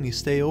 like letting me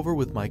stay over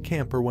with my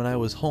camper when I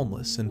was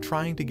homeless and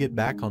trying to get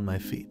back on my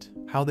feet.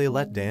 How they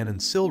let Dan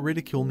and Sil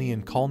ridicule me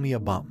and call me a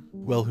bum.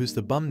 Well, who's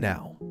the bum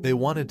now? They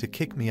wanted to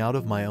kick me out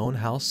of my own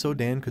house so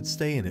Dan could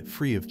stay in it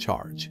free of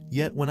charge.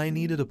 Yet when I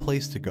needed a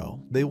place to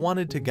go, they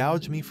wanted to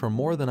gouge me for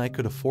more than I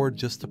could afford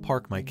just to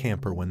park my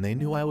camper when they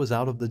knew I was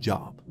out of the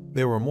job.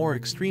 There were more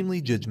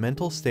extremely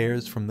judgmental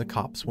stares from the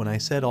cops when I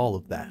said all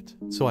of that.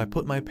 So I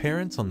put my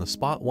parents on the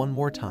spot one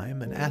more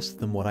time and asked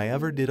them what I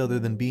ever did other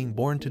than being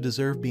born to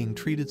deserve being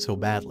treated so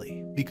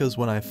badly. Because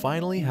when I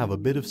finally have a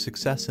bit of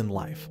success in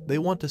life, they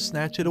want to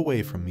snatch it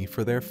away from me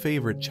for their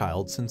favorite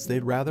child, since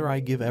they'd rather I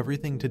give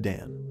everything to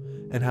Dan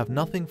and have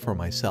nothing for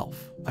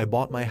myself. I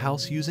bought my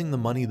house using the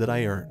money that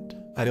I earned.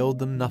 I owed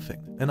them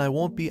nothing, and I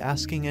won't be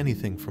asking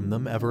anything from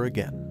them ever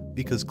again,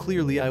 because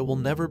clearly I will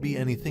never be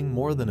anything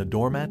more than a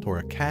doormat or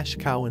a cash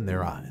cow in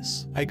their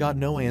eyes. I got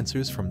no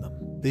answers from them.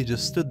 They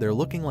just stood there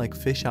looking like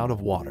fish out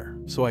of water.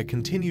 So I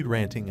continued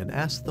ranting and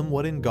asked them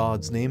what in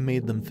God's name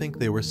made them think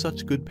they were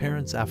such good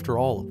parents after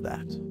all of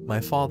that.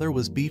 My father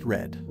was beet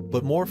red,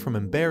 but more from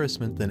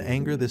embarrassment than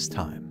anger this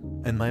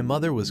time, and my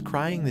mother was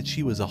crying that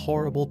she was a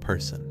horrible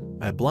person.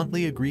 I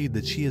bluntly agreed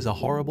that she is a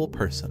horrible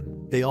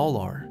person. They all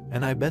are,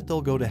 and I bet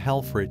they'll go to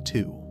hell for it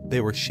too.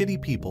 They were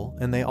shitty people,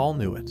 and they all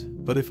knew it.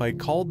 But if I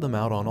called them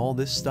out on all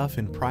this stuff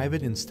in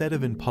private instead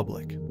of in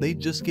public,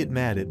 they'd just get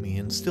mad at me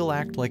and still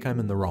act like I'm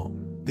in the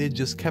wrong. They'd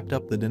just kept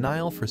up the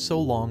denial for so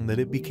long that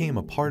it became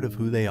a part of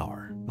who they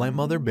are. My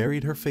mother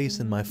buried her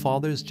face in my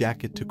father's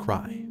jacket to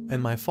cry,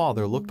 and my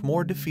father looked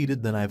more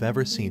defeated than I've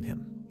ever seen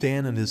him.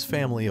 Dan and his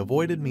family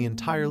avoided me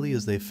entirely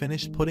as they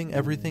finished putting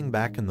everything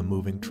back in the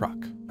moving truck.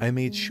 I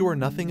made sure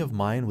nothing of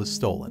mine was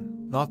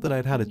stolen. Not that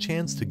I'd had a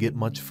chance to get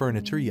much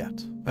furniture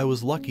yet. I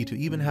was lucky to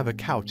even have a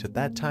couch at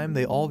that time.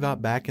 They all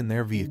got back in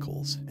their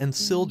vehicles, and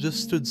Sil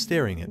just stood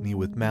staring at me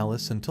with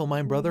malice until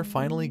my brother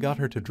finally got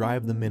her to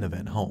drive the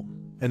minivan home.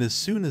 And as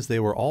soon as they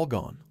were all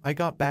gone, I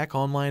got back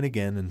online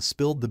again and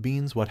spilled the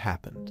beans what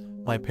happened.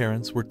 My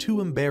parents were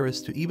too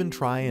embarrassed to even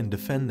try and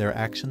defend their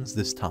actions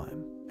this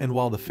time. And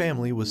while the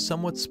family was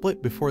somewhat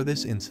split before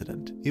this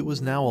incident, it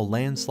was now a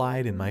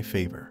landslide in my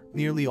favor.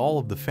 Nearly all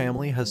of the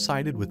family has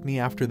sided with me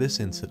after this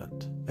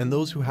incident, and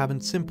those who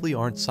haven't simply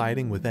aren't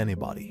siding with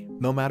anybody.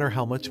 No matter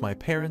how much my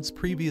parents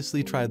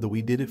previously tried the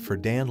 "we did it for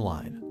Dan"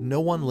 line,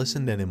 no one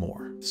listened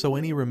anymore, so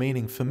any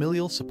remaining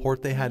familial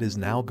support they had is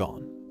now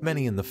gone.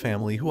 Many in the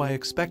family who I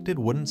expected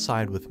wouldn't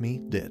side with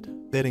me did.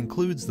 That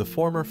includes the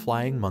former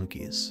flying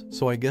monkeys,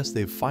 so I guess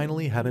they've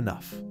finally had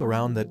enough.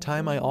 Around that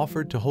time I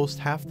offered to host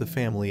half the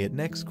family at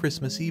next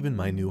Christmas Eve in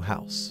my new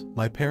house.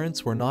 My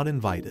parents were not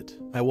invited.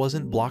 I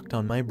wasn't blocked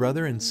on my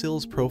brother and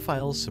Sil's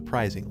profiles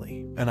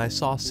surprisingly, and I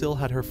saw Sil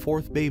had her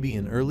 4th baby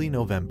in early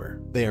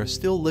November. They are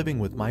still living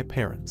with my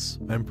parents.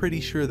 I'm pretty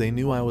sure they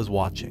knew I was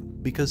watching,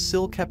 because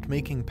Sil kept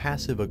making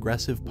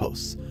passive-aggressive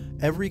posts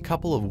every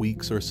couple of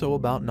weeks or so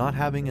about not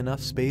having enough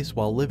space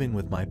while living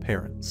with my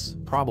parents,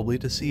 probably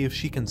to see if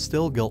she can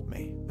still guilt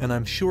me. And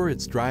I'm sure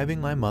it's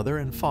driving my mother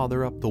and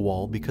father up the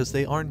wall because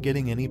they aren't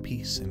getting any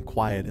peace and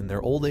quiet in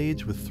their old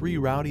age with 3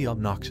 rowdy,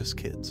 obnoxious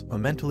kids, a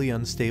mentally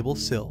unstable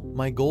Sil,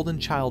 my golden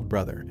child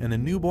brother, and a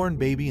newborn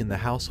baby in the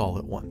house all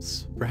at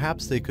once.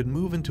 Perhaps they could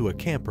move into a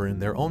camper in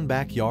their own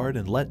backyard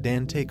and let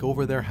Dan take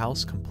over their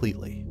house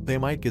completely. They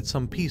might get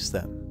some peace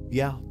then.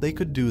 Yeah, they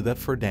could do that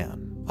for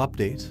Dan.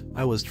 Update: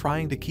 I was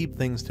trying to keep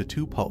things to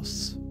 2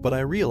 posts, but I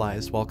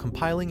realized while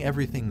compiling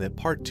everything that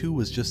part 2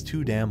 was just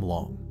too damn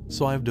long.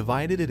 So I've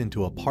divided it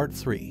into a part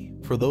 3.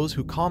 For those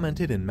who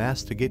commented en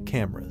masse to get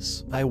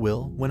cameras, I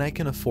will when I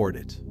can afford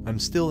it. I'm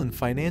still in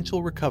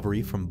financial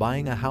recovery from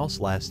buying a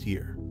house last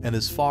year, and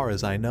as far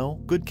as I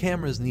know, good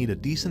cameras need a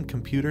decent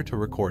computer to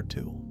record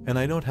to, and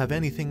I don't have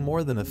anything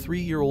more than a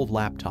 3-year-old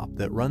laptop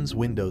that runs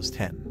Windows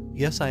 10.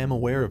 Yes, I am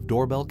aware of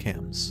doorbell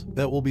cams.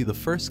 That will be the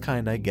first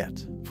kind I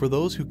get. For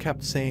those who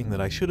kept saying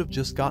that I should have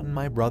just gotten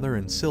my brother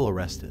and Sil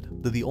arrested,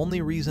 the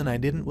only reason I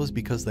didn't was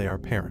because they are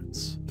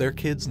parents. Their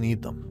kids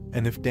need them.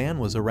 And if Dan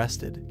was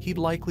arrested, he'd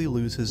likely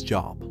lose his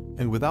job.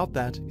 And without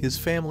that, his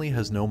family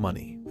has no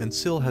money. And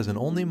Sil has an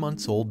only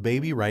months-old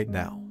baby right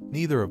now.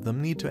 Neither of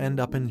them need to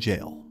end up in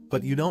jail.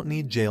 But you don't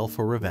need jail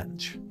for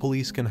revenge.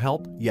 Police can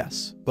help,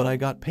 yes, but I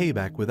got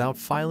payback without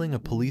filing a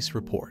police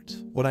report.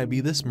 Would I be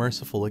this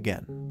merciful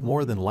again?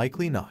 More than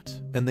likely not,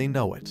 and they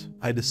know it.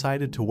 I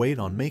decided to wait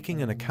on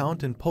making an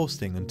account and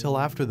posting until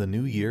after the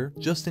new year,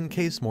 just in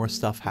case more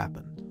stuff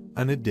happened.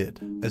 And it did.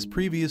 As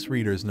previous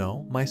readers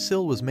know, my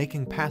Sil was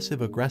making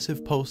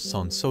passive-aggressive posts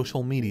on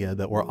social media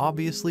that were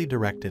obviously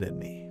directed at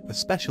me.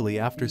 Especially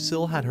after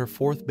Sil had her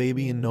 4th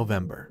baby in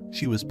November.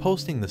 She was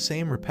posting the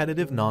same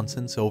repetitive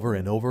nonsense over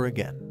and over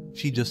again.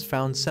 She just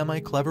found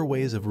semi-clever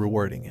ways of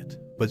rewording it.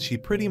 But she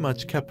pretty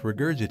much kept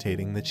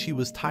regurgitating that she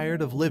was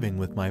tired of living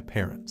with my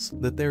parents,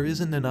 that there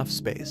isn't enough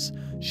space,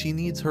 she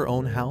needs her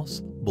own house,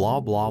 blah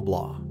blah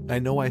blah. I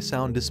know I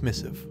sound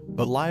dismissive,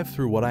 but live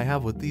through what I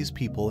have with these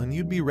people and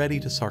you'd be ready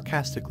to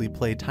sarcastically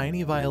play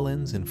tiny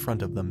violins in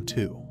front of them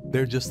too.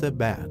 They're just that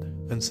bad.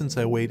 And since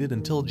I waited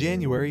until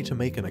January to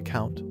make an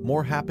account,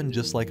 more happened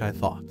just like I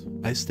thought.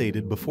 I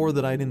stated before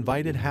that I'd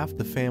invited half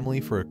the family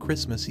for a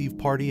Christmas Eve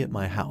party at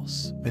my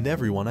house, and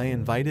everyone I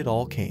invited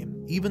all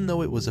came, even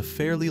though it was a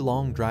fairly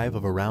long drive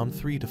of around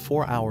 3 to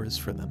 4 hours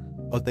for them.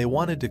 But they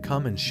wanted to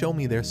come and show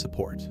me their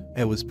support.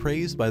 I was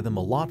praised by them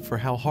a lot for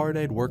how hard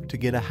I'd worked to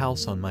get a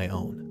house on my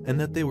own, and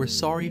that they were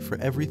sorry for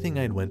everything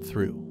I'd went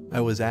through. I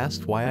was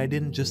asked why I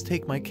didn't just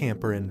take my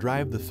camper and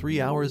drive the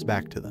 3 hours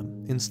back to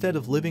them, instead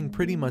of living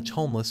pretty much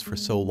homeless for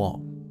so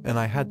long. And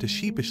I had to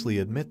sheepishly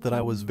admit that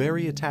I was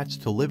very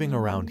attached to living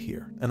around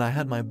here, and I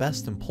had my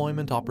best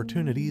employment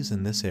opportunities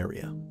in this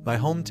area. My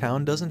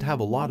hometown doesn't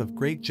have a lot of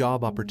great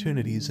job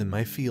opportunities in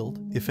my field,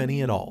 if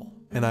any at all,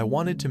 and I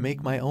wanted to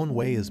make my own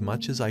way as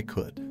much as I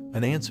could,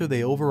 an answer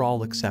they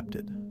overall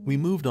accepted. We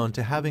moved on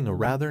to having a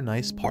rather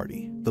nice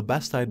party, the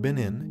best I'd been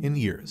in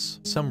years.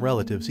 Some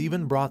relatives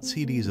even brought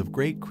CDs of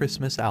great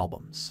Christmas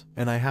albums.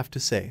 And I have to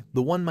say,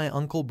 the one my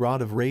uncle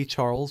brought of Ray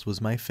Charles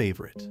was my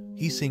favorite.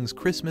 He sings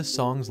Christmas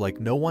songs like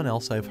no one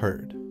else I've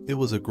heard. It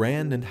was a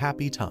grand and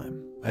happy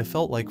time. I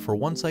felt like for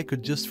once I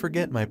could just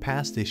forget my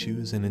past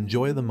issues and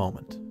enjoy the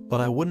moment.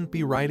 But I wouldn't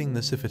be writing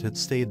this if it had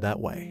stayed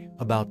that way.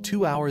 About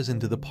 2 hours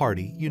into the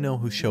party, you know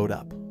who showed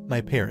up. My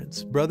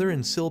parents, brother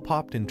and Sil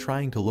popped in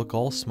trying to look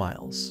all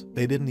smiles.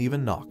 They didn't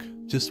even knock,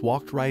 just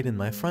walked right in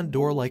my front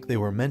door like they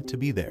were meant to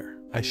be there.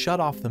 I shut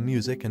off the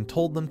music and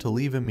told them to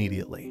leave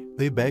immediately.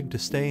 They begged to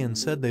stay and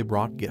said they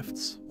brought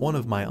gifts. One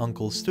of my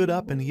uncles stood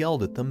up and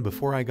yelled at them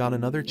before I got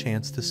another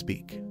chance to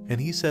speak.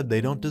 And he said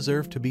they don't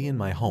deserve to be in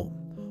my home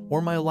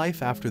or my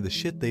life after the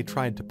shit they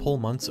tried to pull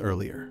months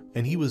earlier.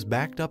 And he was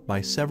backed up by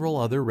several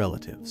other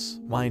relatives.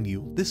 Mind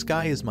you, this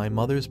guy is my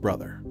mother's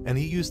brother, and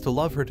he used to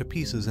love her to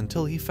pieces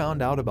until he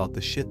found out about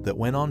the shit that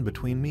went on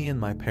between me and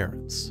my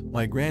parents.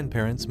 My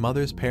grandparents,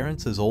 mother's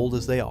parents as old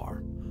as they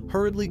are,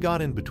 hurriedly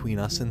got in between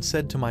us and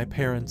said to my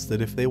parents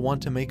that if they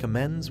want to make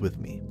amends with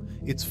me,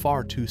 it's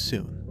far too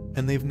soon.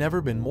 And they've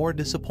never been more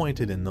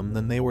disappointed in them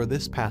than they were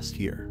this past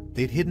year.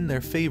 They'd hidden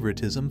their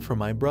favoritism for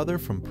my brother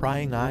from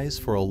prying eyes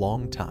for a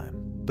long time.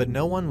 But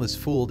no one was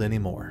fooled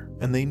anymore,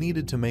 and they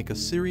needed to make a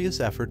serious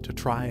effort to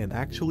try and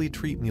actually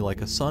treat me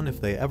like a son if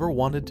they ever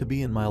wanted to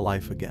be in my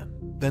life again.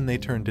 Then they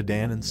turned to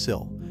Dan and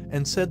Sil,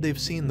 and said they've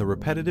seen the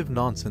repetitive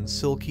nonsense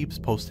Sil keeps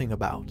posting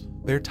about.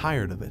 They're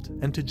tired of it,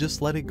 and to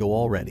just let it go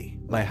already.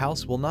 My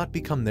house will not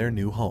become their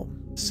new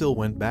home. Sil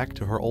went back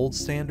to her old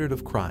standard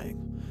of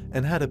crying,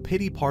 and had a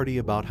pity party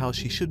about how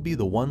she should be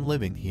the one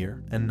living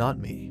here, and not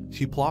me.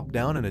 She plopped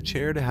down in a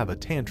chair to have a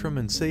tantrum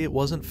and say it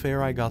wasn't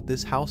fair I got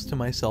this house to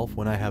myself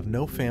when I have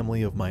no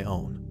family of my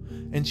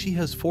own. And she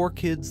has 4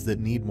 kids that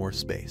need more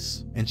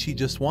space. And she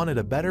just wanted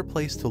a better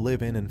place to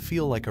live in and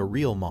feel like a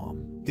real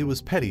mom. It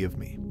was petty of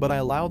me, but I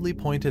loudly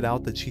pointed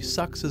out that she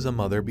sucks as a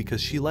mother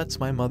because she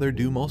lets my mother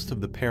do most of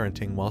the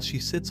parenting while she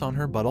sits on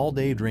her butt all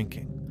day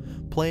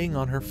drinking, playing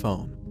on her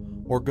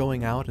phone, or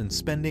going out and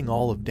spending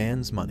all of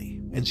Dan's money,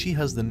 and she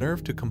has the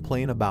nerve to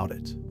complain about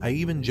it. I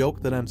even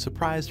joke that I'm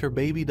surprised her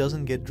baby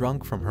doesn't get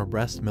drunk from her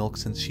breast milk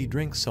since she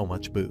drinks so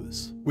much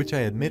booze, which I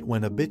admit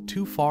went a bit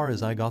too far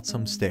as I got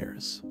some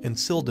stares. And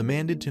Sil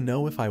demanded to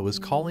know if I was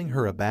calling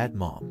her a bad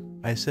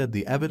mom. I said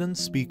the evidence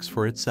speaks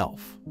for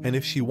itself, and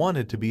if she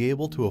wanted to be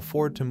able to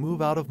afford to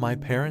move out of my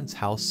parents'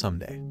 house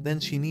someday, then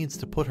she needs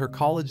to put her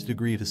college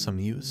degree to some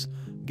use,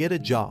 get a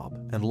job,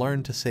 and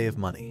learn to save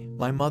money.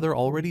 My mother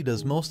already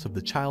does most of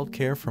the child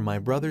care for my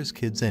brother's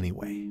kids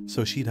anyway,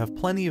 so she'd have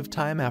plenty of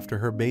time after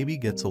her baby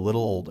gets a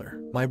little older.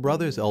 My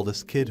brother's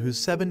eldest kid, who's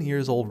 7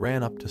 years old,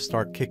 ran up to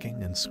start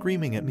kicking and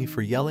screaming at me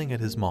for yelling at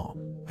his mom.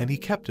 And he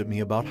kept at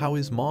me about how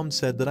his mom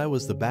said that I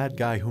was the bad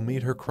guy who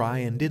made her cry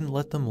and didn't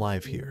let them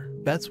live here.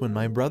 That's when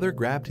my brother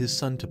grabbed his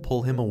son to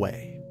pull him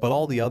away, but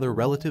all the other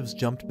relatives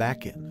jumped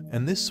back in,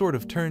 and this sort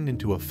of turned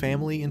into a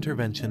family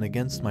intervention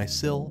against my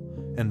Sil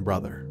and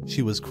brother.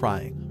 She was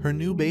crying, her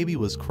new baby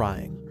was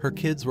crying, her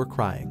kids were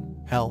crying.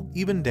 Hell,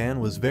 even Dan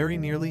was very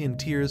nearly in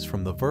tears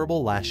from the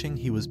verbal lashing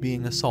he was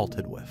being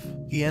assaulted with.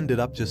 He ended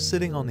up just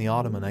sitting on the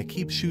ottoman I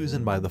keep shoes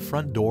in by the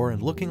front door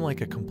and looking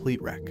like a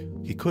complete wreck.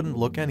 He couldn't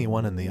look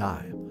anyone in the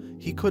eye.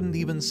 He couldn't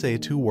even say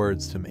 2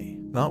 words to me,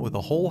 not with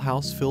a whole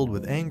house filled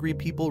with angry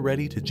people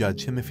ready to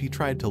judge him if he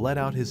tried to let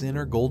out his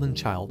inner golden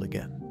child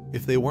again.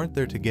 If they weren't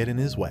there to get in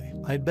his way,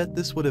 I'd bet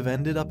this would have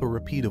ended up a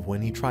repeat of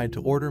when he tried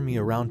to order me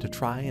around to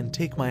try and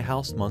take my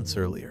house months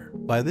earlier.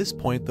 By this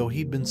point though,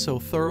 he'd been so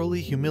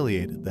thoroughly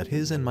humiliated that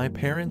his and my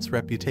parents'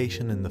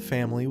 reputation in the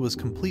family was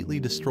completely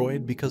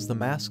destroyed because the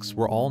masks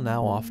were all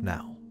now off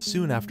now.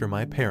 Soon after,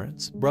 my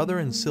parents, brother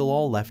and Sil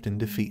all left in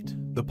defeat.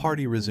 The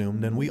party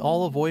resumed and we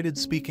all avoided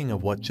speaking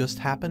of what just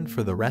happened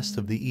for the rest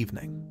of the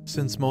evening.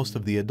 Since most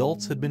of the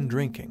adults had been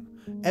drinking,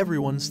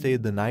 everyone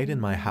stayed the night in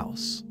my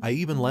house. I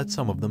even let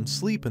some of them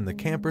sleep in the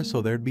camper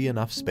so there'd be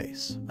enough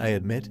space. I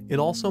admit, it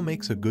also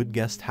makes a good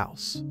guest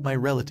house. My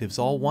relatives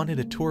all wanted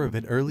a tour of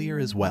it earlier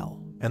as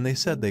well, and they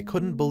said they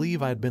couldn't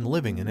believe I'd been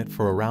living in it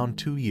for around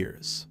 2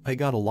 years. I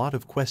got a lot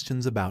of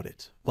questions about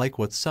it, like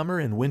what summer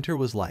and winter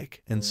was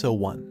like, and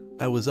so on.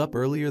 I was up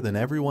earlier than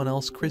everyone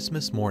else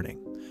Christmas morning,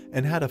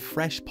 and had a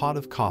fresh pot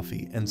of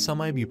coffee and some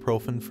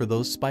ibuprofen for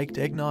those spiked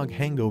eggnog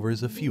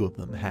hangovers a few of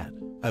them had.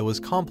 I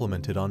was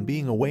complimented on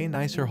being a way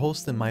nicer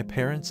host than my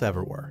parents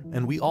ever were,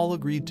 and we all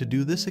agreed to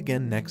do this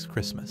again next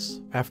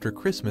Christmas. After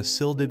Christmas,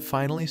 Sil did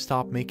finally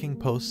stop making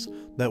posts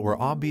that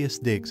were obvious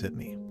digs at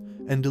me,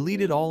 and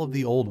deleted all of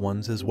the old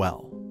ones as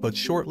well. But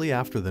shortly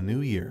after the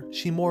new year,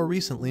 she more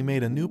recently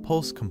made a new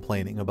post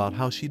complaining about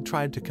how she'd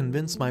tried to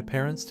convince my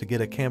parents to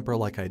get a camper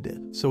like I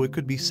did, so it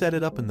could be set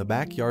it up in the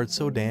backyard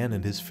so Dan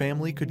and his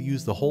family could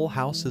use the whole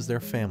house as their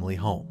family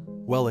home.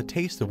 Well, a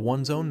taste of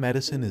one's own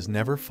medicine is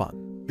never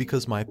fun,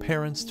 because my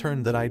parents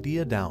turned that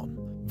idea down.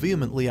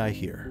 Vehemently I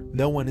hear,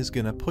 no one is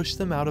gonna push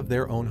them out of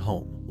their own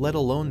home, let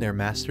alone their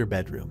master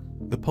bedroom.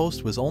 The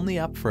post was only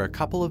up for a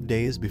couple of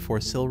days before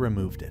Sil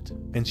removed it,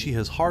 and she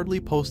has hardly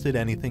posted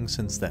anything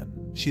since then.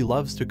 She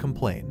loves to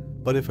complain,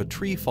 but if a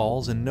tree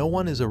falls and no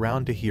one is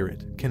around to hear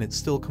it, can it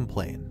still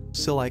complain?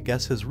 Sil, I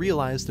guess, has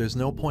realized there's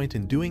no point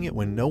in doing it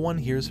when no one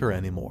hears her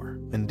anymore,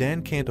 and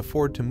Dan can't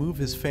afford to move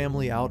his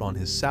family out on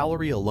his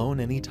salary alone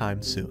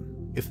anytime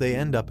soon. If they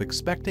end up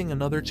expecting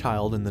another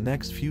child in the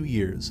next few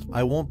years,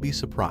 I won't be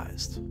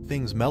surprised.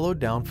 Things mellowed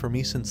down for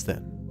me since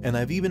then, and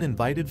I've even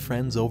invited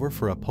friends over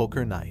for a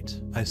poker night.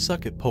 I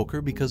suck at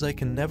poker because I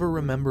can never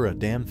remember a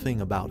damn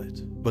thing about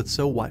it. But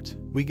so what?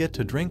 We get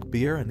to drink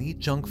beer and eat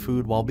junk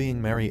food while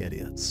being merry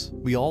idiots.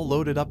 We all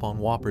loaded up on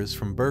Whoppers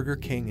from Burger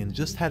King and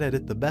just had at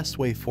it the best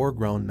way 4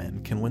 grown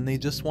men can when they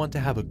just want to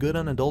have a good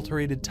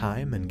unadulterated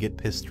time and get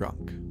pissed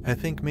drunk. I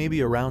think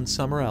maybe around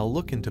summer I'll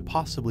look into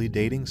possibly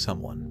dating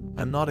someone.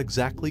 I'm not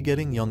exactly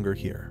getting younger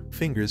here.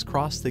 Fingers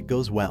crossed it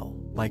goes well.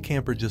 My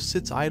camper just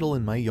sits idle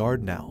in my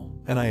yard now,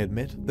 and I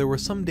admit, there were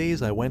some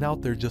days I went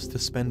out there just to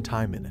spend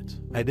time in it.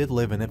 I did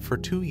live in it for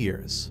 2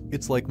 years.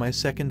 It's like my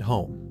second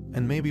home,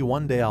 and maybe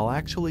one day I'll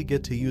actually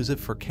get to use it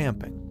for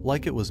camping,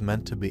 like it was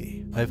meant to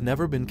be. I've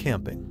never been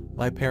camping.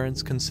 My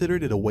parents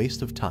considered it a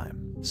waste of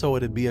time, so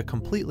it'd be a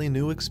completely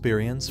new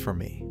experience for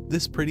me.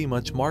 This pretty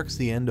much marks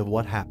the end of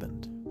what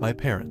happened. My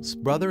parents,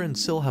 brother and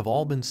Sil have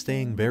all been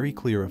staying very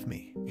clear of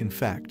me. In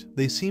fact,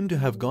 they seem to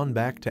have gone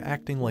back to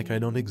acting like I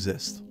don't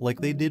exist, like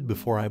they did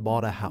before I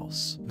bought a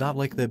house. Not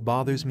like that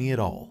bothers me at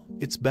all.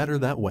 It's better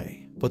that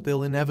way, but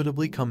they'll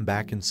inevitably come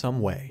back in some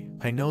way.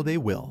 I know they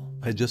will.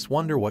 I just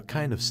wonder what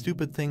kind of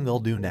stupid thing they'll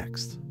do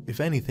next. If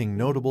anything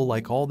notable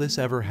like all this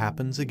ever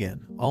happens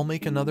again, I'll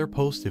make another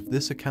post if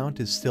this account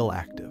is still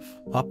active.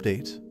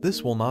 Update: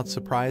 this will not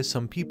surprise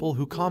some people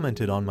who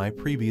commented on my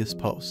previous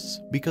posts,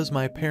 because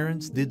my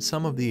parents did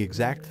some of the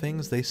exact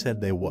things they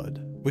said they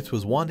would, which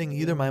was wanting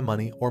either my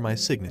money or my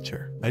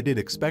signature. I did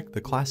expect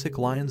the classic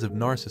lines of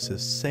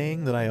narcissists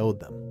saying that I owed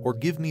them, or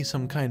give me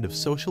some kind of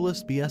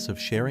socialist BS of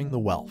sharing the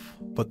wealth,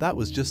 but that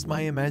was just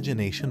my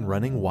imagination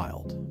running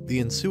wild. The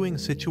ensuing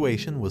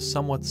situation was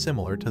somewhat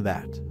similar to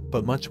that,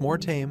 but much more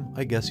tame,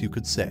 I guess you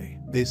could say.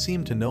 They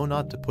seemed to know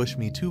not to push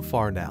me too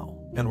far now,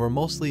 and were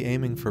mostly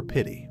aiming for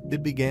pity.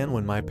 It began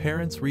when my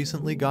parents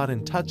recently got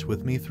in touch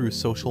with me through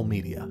social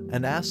media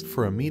and asked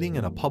for a meeting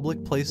in a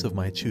public place of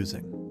my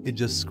choosing. It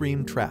just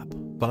screamed trap,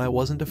 but I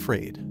wasn't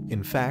afraid.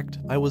 In fact,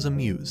 I was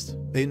amused.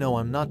 They know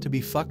I'm not to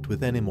be fucked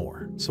with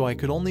anymore, so I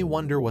could only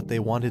wonder what they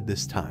wanted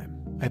this time.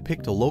 I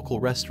picked a local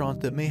restaurant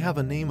that may have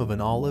a name of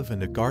an olive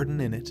and a garden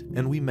in it,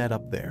 and we met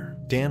up there.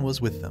 Dan was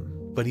with them,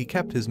 but he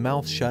kept his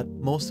mouth shut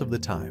most of the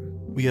time.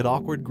 We had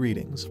awkward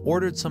greetings,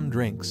 ordered some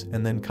drinks,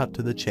 and then cut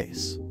to the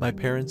chase. My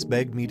parents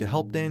begged me to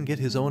help Dan get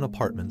his own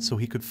apartment so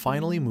he could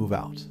finally move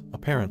out.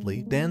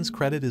 Apparently, Dan's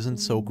credit isn't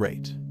so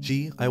great.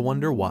 Gee, I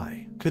wonder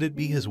why. Could it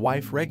be his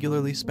wife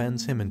regularly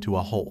spends him into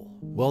a hole?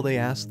 Well, they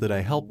asked that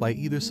I help by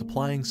either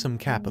supplying some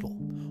capital,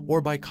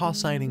 or by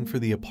co-signing for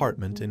the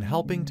apartment and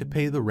helping to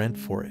pay the rent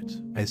for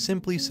it. I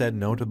simply said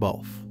no to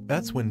both.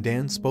 That's when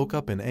Dan spoke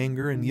up in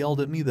anger and yelled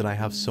at me that I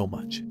have so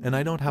much, and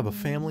I don't have a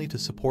family to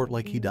support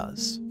like he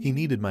does. He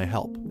needed my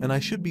help, and I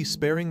should be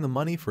sparing the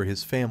money for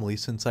his family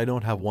since I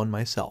don't have one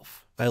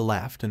myself. I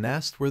laughed and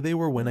asked where they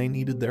were when I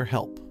needed their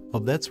help. Oh,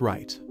 that's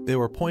right. They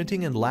were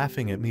pointing and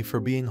laughing at me for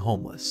being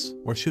homeless.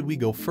 Or should we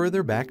go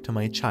further back to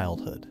my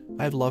childhood?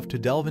 I'd love to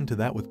delve into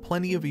that with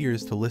plenty of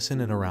ears to listen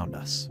in around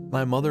us.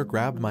 My mother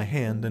grabbed my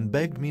hand and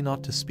begged me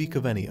not to speak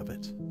of any of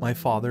it. My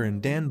father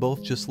and Dan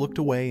both just looked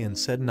away and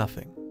said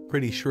nothing.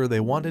 Pretty sure they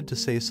wanted to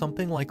say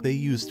something like they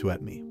used to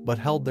at me, but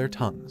held their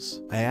tongues.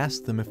 I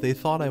asked them if they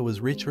thought I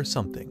was rich or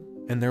something,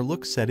 and their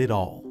look said it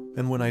all.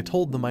 And when I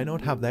told them I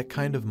don't have that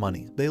kind of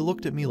money, they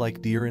looked at me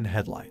like deer in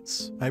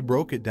headlights. I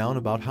broke it down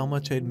about how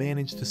much I'd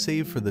managed to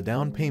save for the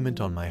down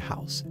payment on my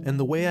house, and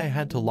the way I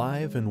had to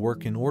live and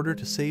work in order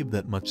to save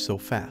that much so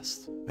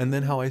fast. And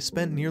then how I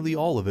spent nearly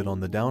all of it on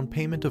the down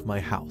payment of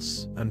my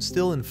house. I'm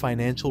still in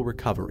financial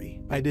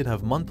recovery. I did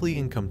have monthly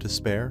income to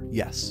spare,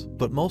 yes,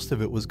 but most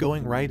of it was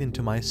going right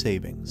into my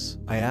savings.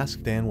 I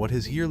asked Dan what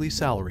his yearly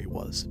salary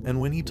was,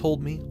 and when he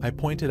told me, I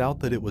pointed out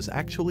that it was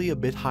actually a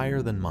bit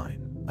higher than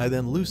mine. I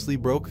then loosely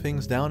broke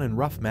things down in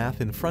rough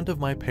math in front of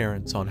my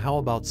parents on how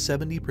about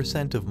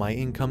 70% of my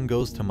income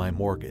goes to my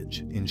mortgage,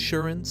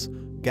 insurance,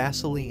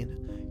 gasoline,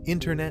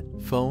 internet,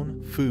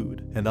 phone,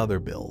 food, and other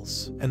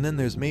bills. And then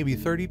there's maybe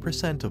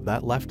 30% of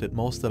that left at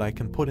most that I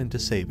can put into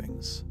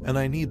savings. And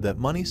I need that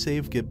money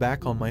saved get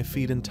back on my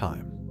feet in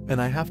time. And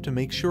I have to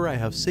make sure I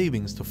have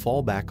savings to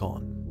fall back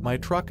on. My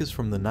truck is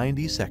from the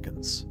 90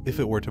 seconds. If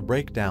it were to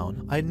break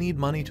down, I'd need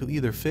money to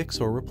either fix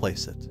or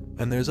replace it.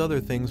 And there's other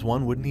things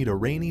one would need a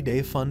rainy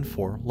day fund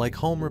for, like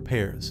home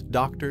repairs,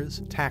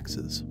 doctors,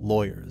 taxes,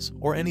 lawyers,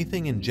 or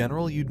anything in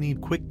general you'd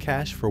need quick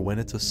cash for when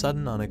it's a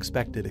sudden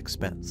unexpected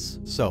expense.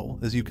 So,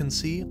 as you can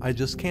see, I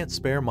just can't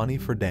spare money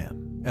for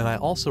Dan. And I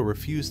also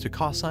refuse to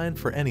co-sign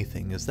for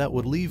anything, as that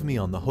would leave me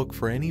on the hook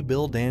for any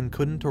bill Dan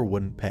couldn't or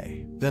wouldn't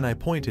pay. Then I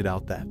pointed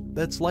out that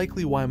that's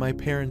likely why my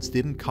parents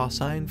didn't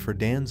co-sign for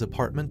Dan's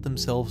apartment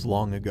themselves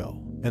long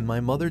ago. And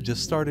my mother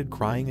just started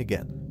crying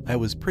again. I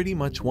was pretty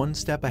much one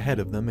step ahead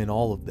of them in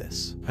all of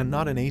this. I'm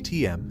not an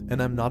ATM,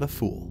 and I'm not a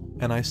fool.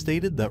 And I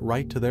stated that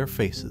right to their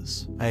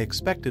faces. I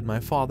expected my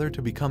father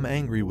to become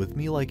angry with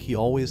me like he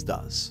always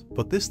does.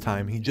 But this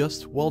time he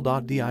just,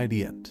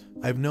 didn't.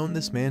 I've known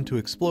this man to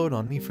explode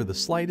on me for the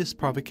slightest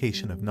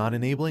provocation of not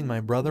enabling my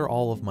brother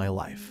all of my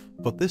life.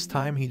 But this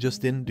time he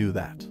just didn't do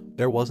that.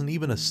 There wasn't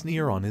even a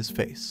sneer on his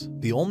face.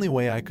 The only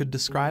way I could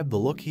describe the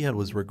look he had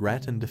was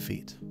regret and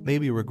defeat.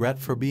 Maybe regret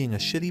for being a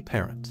shitty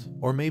parent,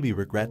 or maybe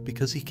regret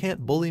because he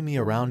can't bully me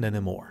around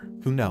anymore.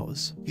 Who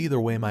knows? Either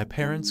way, my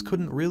parents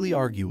couldn't really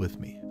argue with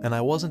me, and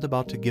I wasn't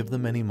about to give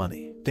them any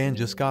money. Dan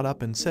just got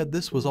up and said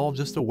this was all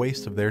just a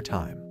waste of their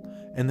time,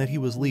 and that he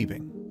was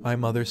leaving. My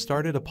mother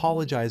started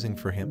apologizing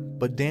for him,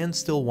 but Dan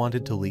still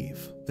wanted to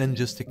leave. Then,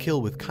 just to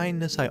kill with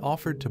kindness, I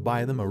offered to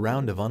buy them a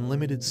round of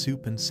unlimited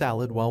soup and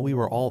salad while we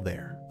were all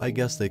there. I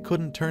guess they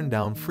couldn't turn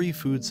down free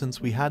food since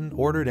we hadn't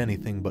ordered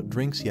anything but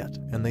drinks yet,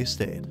 and they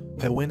stayed.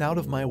 I went out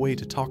of my way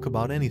to talk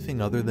about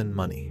anything other than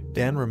money.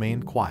 Dan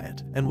remained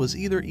quiet, and was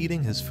either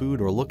eating his food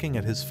or looking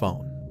at his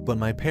phone. But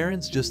my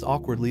parents just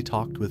awkwardly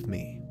talked with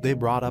me. They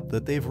brought up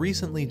that they've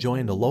recently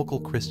joined a local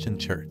Christian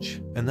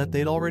church, and that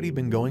they'd already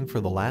been going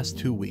for the last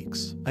 2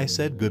 weeks. I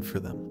said good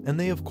for them, and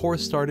they of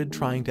course started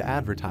trying to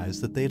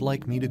advertise that they'd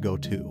like me to go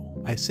too.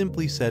 I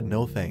simply said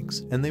no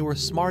thanks, and they were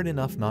smart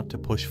enough not to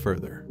push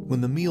further.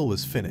 When the meal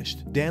was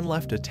finished, Dan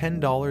left a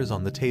 $10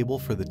 on the table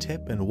for the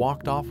tip and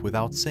walked off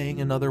without saying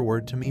another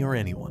word to me or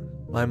anyone.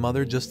 My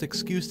mother just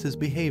excused his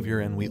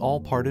behavior and we all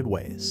parted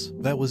ways.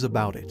 That was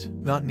about it.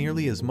 Not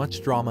nearly as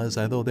much drama as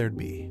I thought there'd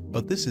be.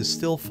 But this is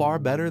still far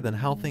better than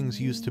how things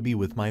used to be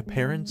with my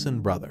parents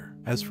and brother.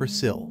 As for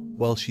Sil,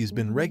 well, she's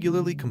been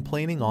regularly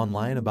complaining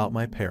online about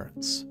my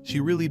parents. She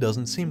really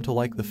doesn't seem to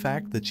like the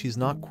fact that she's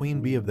not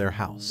queen bee of their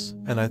house.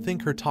 And I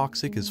think her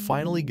toxic is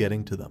finally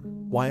getting to them.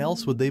 Why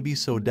else would they be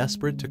so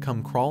desperate to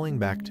come crawling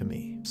back to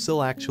me?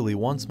 Sil actually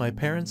wants my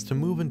parents to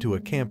move into a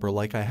camper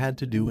like I had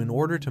to do in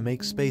order to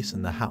make space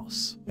in the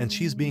house. And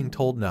she's being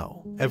told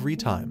no every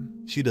time.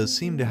 She does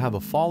seem to have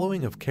a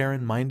following of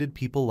Karen-minded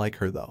people like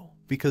her though.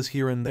 Because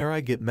here and there I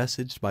get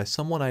messaged by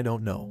someone I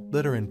don't know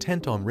that are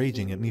intent on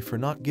raging at me for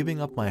not giving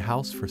up my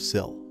house for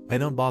Sil. I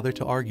don't bother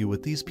to argue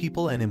with these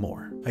people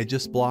anymore. I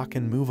just block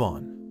and move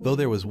on. Though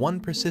there was one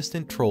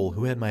persistent troll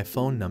who had my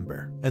phone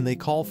number, and they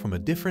call from a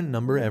different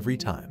number every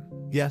time.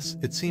 Yes,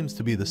 it seems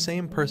to be the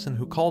same person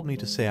who called me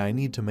to say I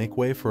need to make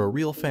way for a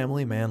real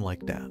family man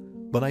like Dan.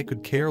 But I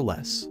could care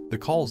less. The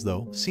calls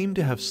though seem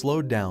to have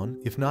slowed down,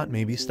 if not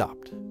maybe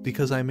stopped,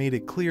 because I made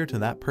it clear to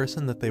that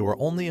person that they were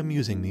only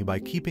amusing me by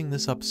keeping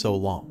this up so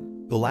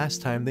long. The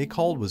last time they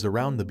called was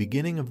around the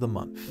beginning of the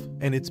month,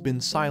 and it's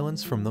been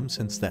silence from them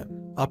since then.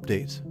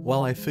 Update.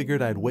 Well, I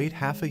figured I'd wait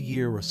half a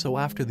year or so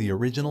after the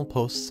original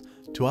posts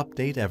to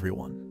update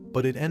everyone,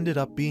 but it ended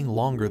up being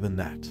longer than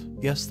that.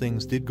 Yes,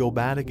 things did go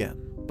bad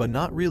again. But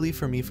not really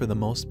for me for the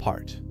most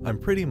part. I'm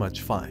pretty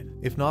much fine,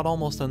 if not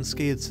almost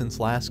unscathed since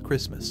last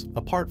Christmas,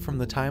 apart from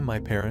the time my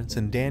parents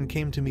and Dan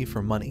came to me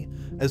for money,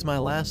 as my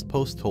last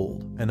post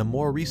told, and a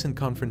more recent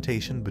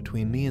confrontation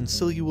between me and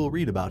Sil you will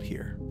read about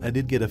here. I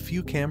did get a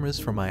few cameras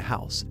for my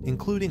house,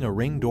 including a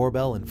Ring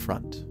doorbell in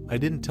front. I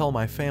didn't tell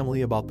my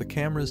family about the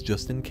cameras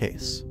just in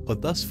case,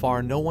 but thus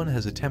far no one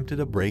has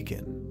attempted a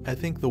break-in. I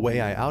think the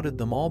way I outed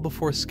them all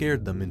before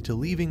scared them into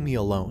leaving me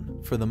alone,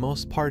 for the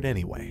most part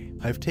anyway.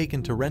 I've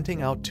taken to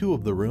renting out 2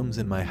 of the rooms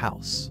in my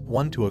house,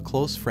 one to a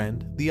close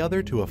friend, the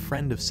other to a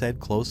friend of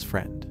said close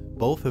friend.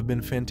 both have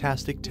been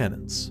fantastic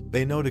tenants.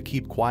 They know to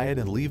keep quiet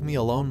and leave me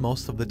alone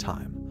most of the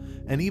time,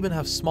 and even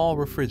have small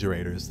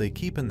refrigerators they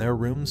keep in their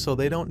rooms so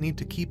they don't need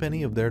to keep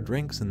any of their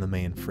drinks in the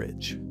main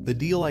fridge. The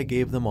deal I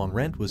gave them on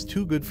rent was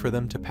too good for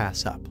them to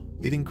pass up.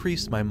 It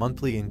increased my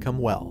monthly income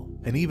well,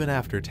 and even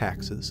after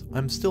taxes,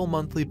 I'm still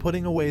monthly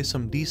putting away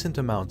some decent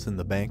amounts in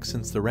the bank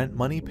since the rent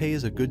money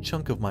pays a good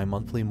chunk of my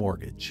monthly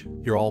mortgage.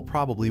 You're all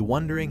probably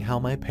wondering how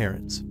my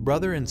parents,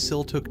 brother and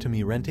Sil took to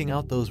me renting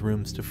out those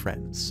rooms to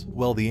friends.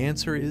 Well, the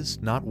answer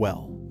is not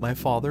well. My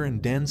father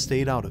and Dan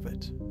stayed out of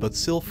it, but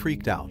Sil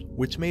freaked out,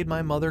 which made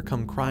my mother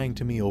come crying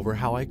to me over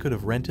how I could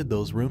have rented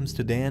those rooms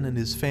to Dan and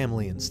his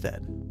family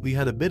instead. We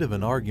had a bit of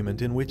an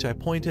argument in which I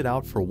pointed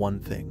out for one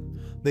thing.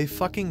 They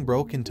fucking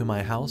broke into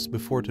my house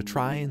before to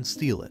try and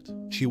steal it.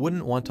 She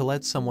wouldn't want to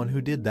let someone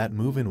who did that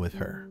move in with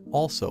her.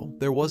 Also,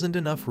 there wasn't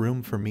enough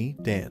room for me,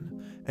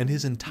 Dan, and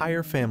his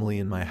entire family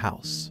in my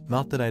house.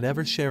 Not that I'd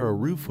ever share a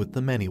roof with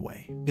them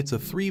anyway. It's a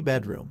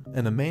 3-bedroom,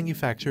 and a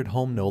manufactured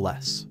home no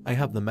less. I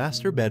have the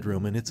master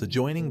bedroom and its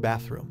adjoining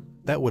bathroom.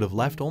 That would have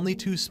left only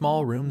 2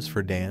 small rooms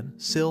for Dan,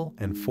 Sil,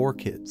 and 4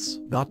 kids.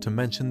 Not to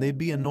mention they'd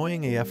be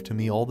annoying AF to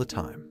me all the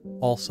time.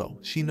 Also,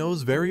 she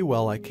knows very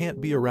well I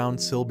can't be around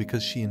Sil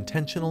because she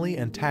intentionally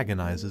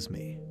antagonizes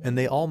me, and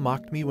they all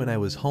mocked me when I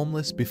was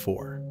homeless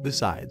before.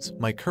 Besides,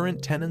 my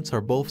current tenants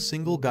are both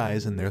single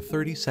guys in their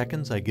 30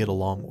 seconds I get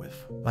along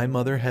with. My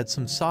mother had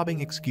some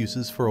sobbing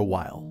excuses for a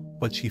while,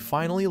 but she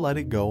finally let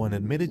it go and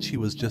admitted she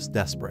was just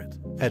desperate.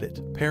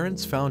 Edit.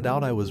 Parents found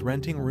out I was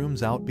renting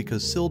rooms out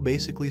because Sil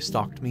basically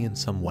stalked me in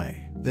some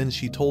way. Then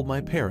she told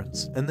my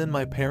parents, and then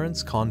my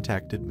parents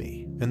contacted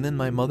me, and then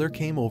my mother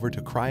came over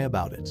to cry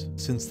about it.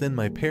 Since then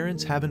my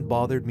parents haven't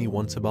bothered me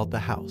once about the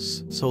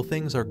house, so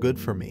things are good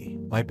for me.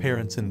 My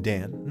parents and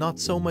Dan, not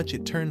so much.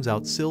 It turns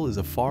out Sil is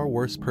a far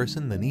worse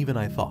person than even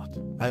I thought.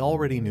 I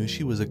already knew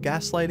she was a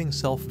gaslighting,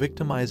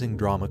 self-victimizing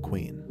drama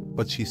queen,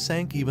 but she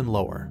sank even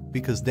lower,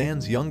 because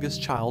Dan's youngest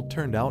child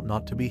turned out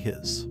not to be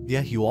his.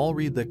 Yeah, you all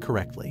read that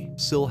correctly.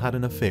 Sil had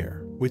an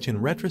affair, which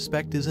in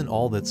retrospect isn't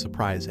all that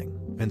surprising,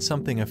 and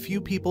something a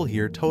few people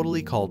here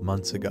totally called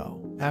months ago.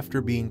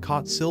 After being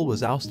caught, Sil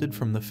was ousted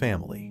from the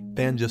family.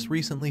 Dan just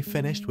recently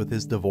finished with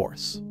his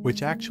divorce,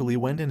 which actually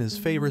went in his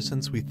favor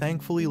since we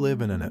thankfully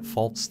live in an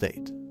at-fault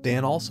state.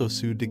 Dan also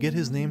sued to get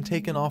his name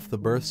taken off the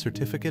birth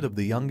certificate of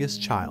the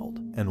youngest child,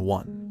 and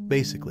won.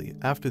 Basically,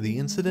 after the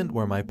incident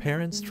where my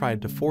parents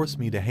tried to force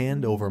me to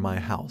hand over my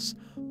house,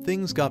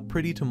 things got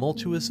pretty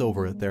tumultuous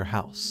over at their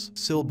house.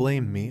 Sil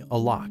blamed me a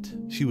lot.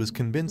 She was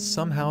convinced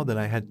somehow that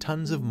I had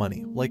tons of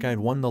money, like I'd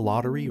won the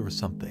lottery or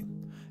something,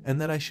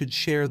 and that I should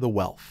share the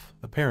wealth.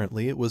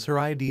 Apparently, it was her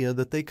idea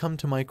that they come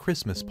to my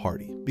Christmas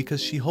party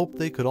because she hoped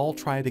they could all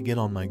try to get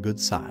on my good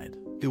side.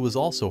 It was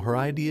also her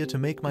idea to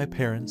make my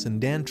parents and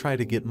Dan try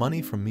to get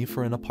money from me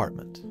for an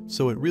apartment.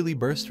 So it really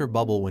burst her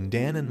bubble when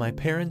Dan and my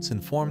parents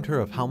informed her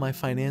of how my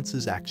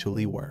finances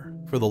actually were.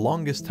 For the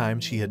longest time,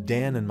 she had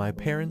Dan and my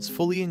parents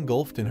fully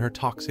engulfed in her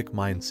toxic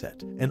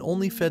mindset and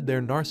only fed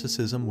their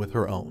narcissism with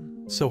her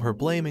own. So her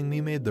blaming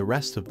me made the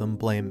rest of them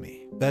blame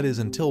me. That is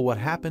until what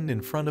happened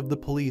in front of the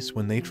police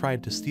when they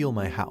tried to steal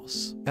my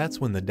house. That's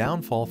when the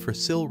downfall for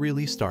Sil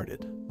really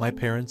started. My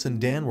parents and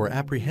Dan were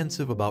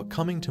apprehensive about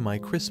coming to my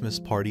Christmas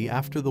party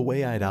after the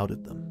way I'd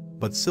outed them,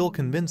 but Sil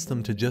convinced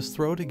them to just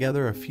throw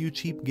together a few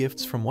cheap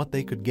gifts from what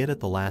they could get at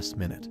the last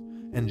minute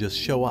and just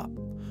show up,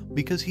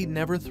 because he'd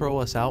never throw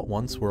us out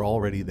once we're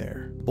already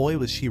there. Boy,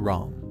 was she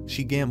wrong.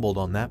 She gambled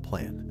on that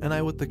plan, and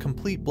I, with the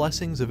complete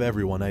blessings of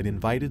everyone I'd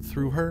invited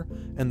through her,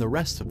 and the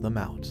rest of them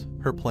out.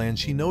 Her plan,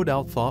 she no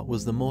doubt thought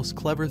was the most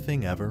clever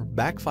thing ever,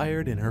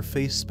 backfired in her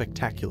face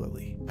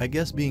spectacularly. I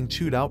guess being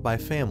chewed out by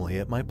family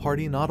at my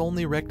party not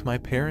only wrecked my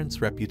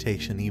parents'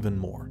 reputation even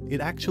more,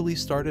 it actually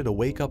started a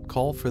wake-up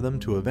call for them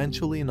to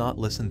eventually not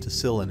listen to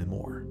Sil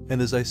anymore.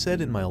 And as I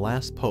said in my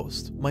last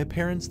post, my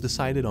parents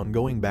decided on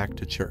going back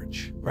to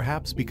church.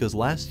 Perhaps because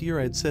last year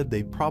I'd said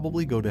they'd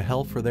probably go to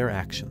hell for their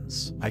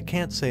actions. I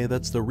can't say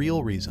that's the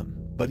real reason,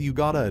 but you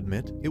gotta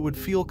admit, it would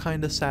feel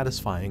kinda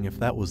satisfying if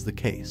that was the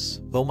case.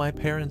 Though my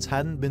parents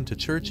hadn't been to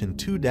church in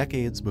 2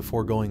 decades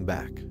before going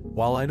back.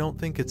 While I don't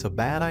think it's a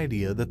bad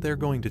idea that they're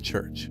going to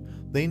church,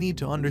 they need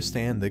to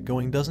understand that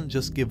going doesn't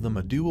just give them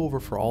a do-over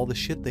for all the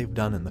shit they've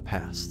done in the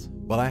past.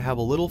 But I have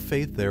a little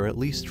faith they're at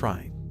least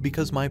trying,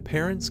 because my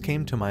parents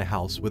came to my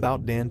house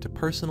without Dan to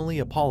personally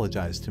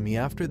apologize to me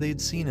after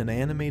they'd seen an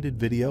animated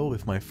video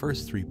with my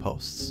first 3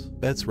 posts.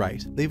 That's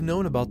right, they've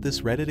known about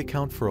this Reddit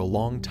account for a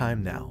long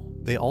time now.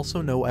 They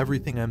also know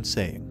everything I'm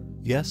saying.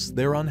 Yes,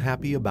 they're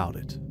unhappy about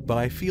it, but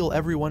I feel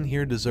everyone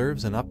here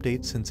deserves an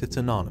update since it's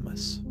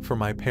anonymous. For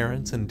my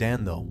parents and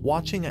Dan though,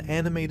 watching an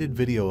animated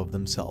video of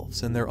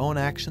themselves and their own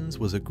actions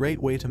was a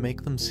great way to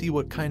make them see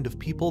what kind of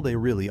people they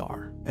really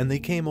are. And they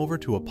came over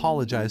to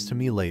apologize to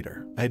me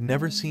later. I'd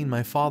never seen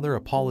my father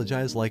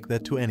apologize like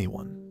that to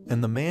anyone.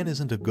 And the man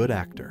isn't a good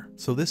actor,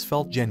 so this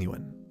felt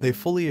genuine. They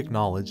fully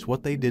acknowledged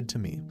what they did to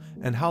me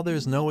and how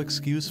there's no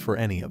excuse for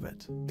any of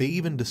it. They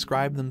even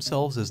described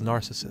themselves as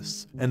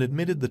narcissists and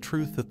admitted the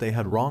truth that they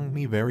had wronged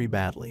me very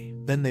badly.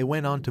 Then they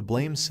went on to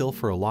blame Sil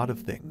for a lot of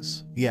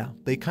things. Yeah,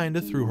 they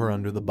kinda threw her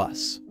under the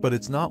bus, but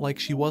it's not like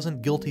she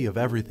wasn't guilty of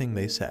everything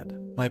they said.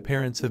 My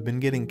parents have been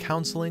getting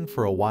counseling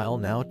for a while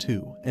now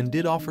too, and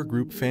did offer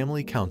group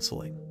family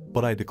counseling,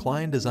 but I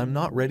declined as I'm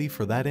not ready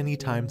for that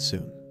anytime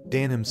soon.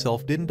 Dan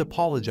himself didn't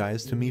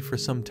apologize to me for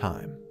some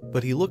time,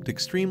 but he looked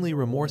extremely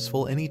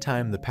remorseful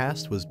anytime the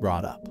past was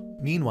brought up.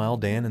 Meanwhile,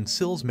 Dan and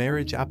Sil's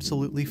marriage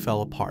absolutely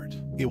fell apart.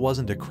 It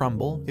wasn't a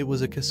crumble, it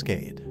was a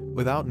cascade.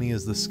 Without me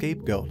as the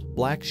scapegoat,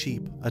 black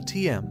sheep, a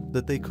TM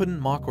that they couldn't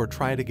mock or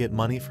try to get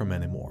money from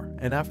anymore,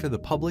 and after the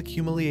public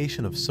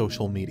humiliation of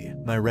social media,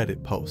 my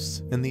Reddit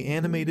posts, and the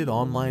animated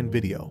online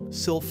video,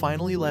 Sil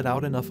finally let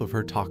out enough of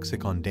her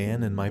toxic on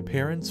Dan and my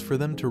parents for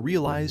them to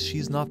realize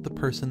she's not the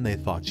person they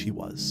thought she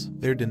was.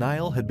 Their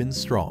denial had been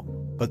strong,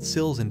 but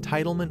Sil's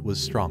entitlement was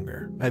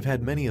stronger. I've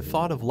had many a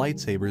thought of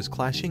lightsabers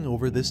clashing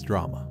over this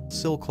drama.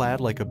 Sil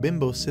clad like a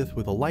bimbo Sith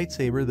with a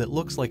lightsaber that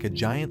looks like a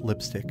giant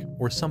lipstick,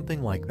 or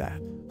something like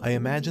that. I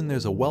imagine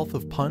there's a wealth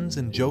of puns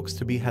and jokes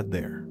to be had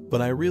there,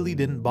 but I really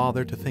didn't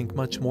bother to think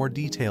much more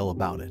detail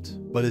about it.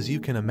 But as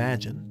you can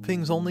imagine,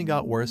 things only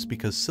got worse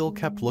because Sil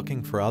kept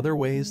looking for other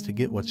ways to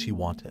get what she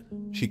wanted.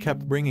 She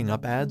kept bringing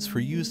up ads for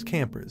used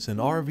campers and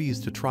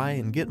RVs to try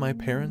and get my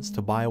parents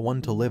to buy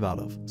one to live out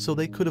of, so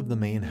they could have the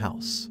main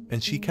house.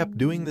 And she kept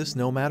doing this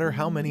no matter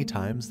how many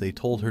times they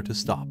told her to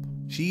stop.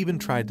 She even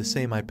tried to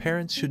say my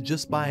parents should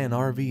just buy an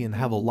RV and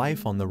have a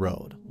life on the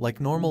road,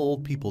 like normal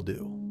old people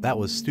do. That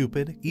was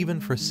stupid, even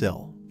for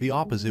Sil. The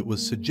opposite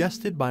was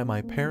suggested by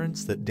my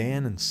parents, that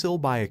Dan and Sil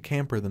buy a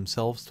camper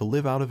themselves to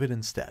live out of it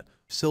instead.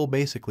 Sil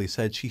basically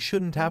said she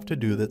shouldn't have to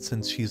do that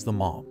since she's the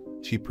mom.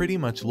 She pretty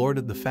much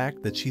lorded the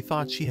fact that she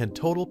thought she had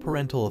total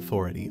parental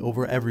authority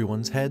over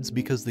everyone's heads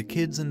because the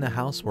kids in the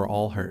house were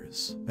all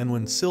hers. And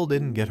when Sil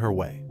didn't get her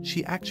way,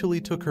 she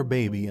actually took her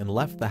baby and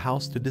left the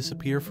house to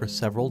disappear for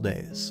several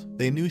days.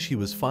 They knew she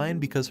was fine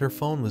because her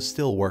phone was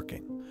still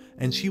working,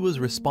 and she was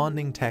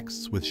responding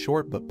texts with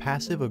short but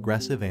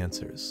passive-aggressive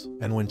answers.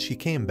 And when she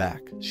came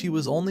back, she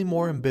was only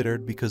more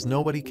embittered because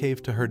nobody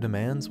caved to her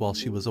demands while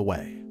she was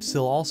away.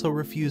 Sil also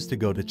refused to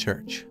go to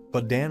church,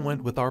 but Dan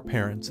went with our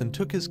parents and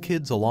took his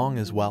kids along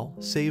as well,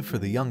 save for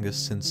the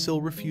youngest, since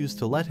Sil refused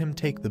to let him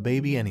take the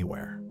baby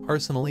anywhere.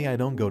 Personally, I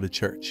don't go to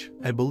church.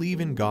 I believe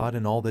in God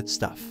and all that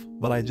stuff,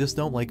 but I just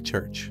don't like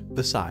church.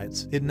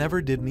 Besides, it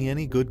never did me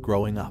any good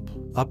growing up.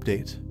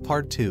 Update,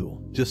 Part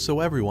 2. Just so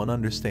everyone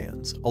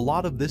understands, a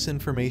lot of this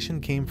information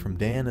came from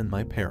Dan and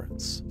my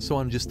parents, so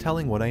I'm just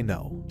telling what I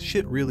know.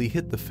 Shit really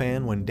hit the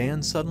fan when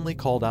Dan suddenly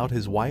called out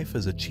his wife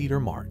as a cheater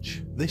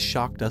March. This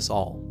shocked us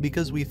all,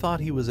 because we thought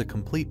he was a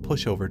complete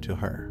pushover to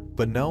her.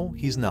 But no,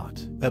 he's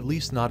not. At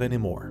least not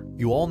anymore.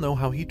 You all know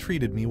how he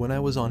treated me when I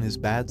was on his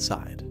bad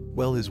side.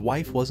 Well, his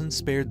wife wasn't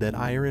spared that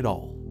ire at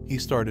all. He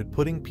started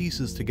putting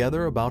pieces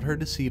together about her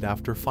deceit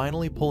after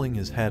finally pulling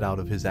his head out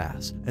of his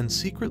ass, and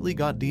secretly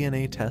got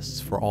DNA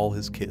tests for all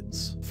his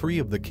kids. 3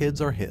 of the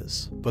kids are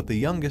his, but the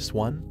youngest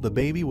one, the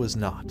baby, was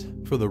not.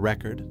 For the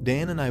record,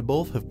 Dan and I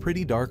both have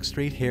pretty dark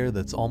straight hair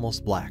that's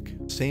almost black.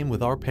 Same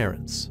with our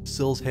parents.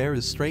 Sil's hair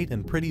is straight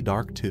and pretty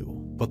dark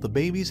too, but the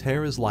baby's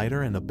hair is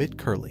lighter and a bit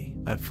curly.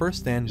 At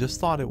first, Dan just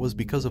thought it was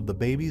because of the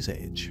baby's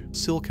age.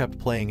 Sil kept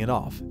playing it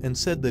off and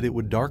said that it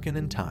would darken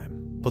in time,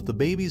 but the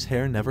baby's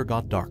hair never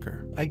got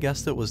darker. I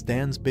guess that was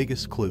Dan's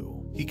biggest clue.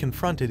 He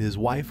confronted his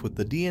wife with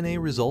the DNA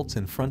results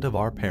in front of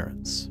our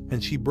parents,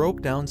 and she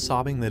broke down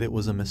sobbing that it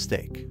was a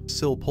mistake.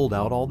 Sil pulled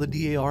out all the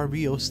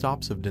DARVO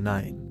stops of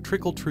denying,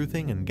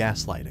 trickle-truthing, and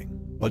gaslighting.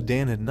 But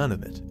Dan had none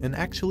of it, and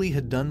actually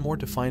had done more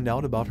to find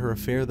out about her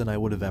affair than I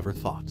would have ever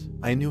thought.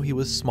 I knew he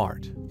was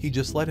smart. He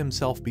just let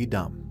himself be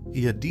dumb.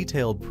 He had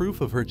detailed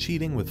proof of her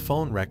cheating with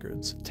phone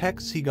records,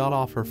 texts he got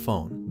off her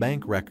phone,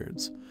 bank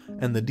records,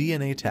 and the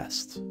DNA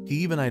tests. He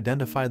even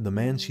identified the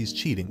man she's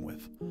cheating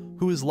with,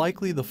 who is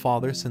likely the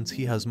father since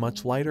he has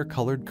much lighter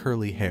colored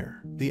curly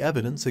hair. The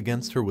evidence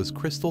against her was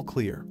crystal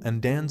clear,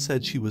 and Dan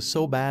said she was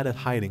so bad at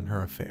hiding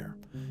her affair,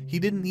 he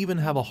didn't even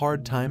have a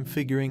hard time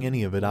figuring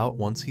any of it out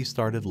once he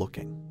started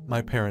looking.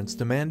 My parents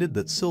demanded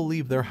that Sil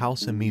leave their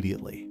house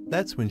immediately.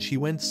 That's when she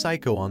went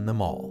psycho on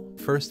them all,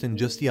 first in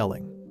just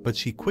yelling, but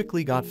she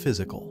quickly got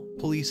physical.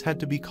 Police had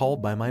to be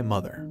called by my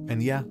mother,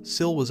 and yeah,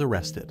 Sil was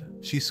arrested.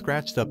 She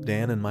scratched up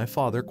Dan and my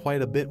father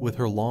quite a bit with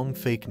her long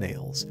fake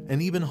nails,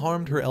 and even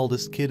harmed her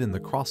eldest kid in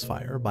the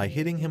crossfire by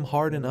hitting him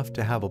hard enough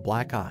to have a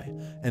black eye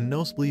and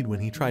nosebleed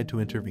when he tried to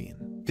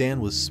intervene.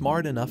 Dan was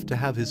smart enough to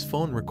have his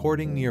phone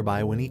recording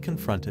nearby when he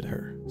confronted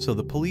her, so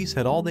the police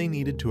had all they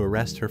needed to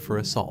arrest her for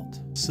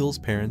assault. Sil's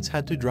parents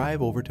had to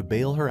drive over to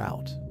bail her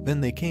out. Then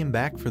they came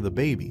back for the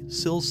baby,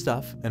 Sil's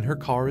stuff, and her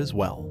car as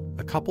well.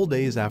 A couple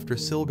days after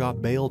Sil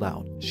got bailed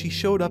out, she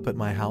showed up at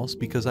my house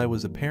because I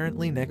was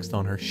apparently next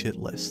on her shit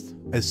list.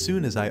 As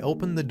soon as I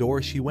opened the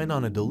door, she went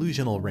on a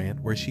delusional rant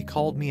where she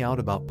called me out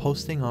about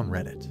posting on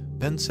Reddit,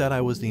 then said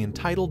I was the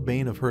entitled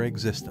bane of her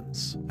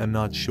existence. I'm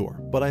not sure,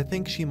 but I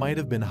think she might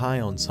have been high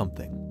on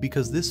something.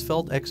 because this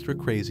felt extra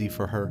crazy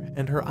for her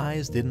and her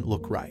eyes didn't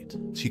look right.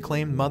 She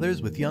claimed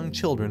mothers with young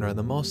children are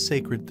the most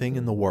sacred thing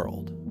in the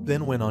world,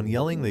 then went on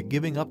yelling that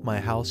giving up my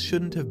house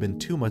shouldn't have been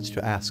too much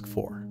to ask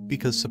for,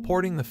 because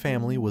supporting the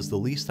family was the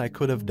least I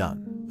could have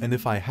done. And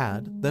if I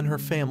had, then her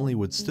family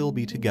would still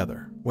be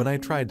together. When I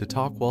tried to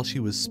talk while she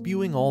was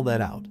spewing all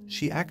that out,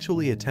 she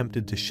actually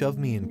attempted to shove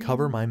me and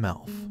cover my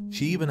mouth.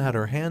 She even had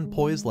her hand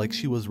poised like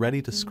she was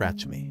ready to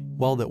scratch me.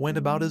 Well, that went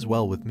about as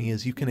well with me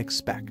as you can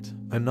expect.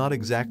 I'm not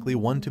exactly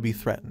one to be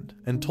threatened,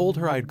 and told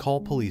her I'd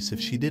call police if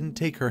she didn't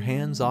take her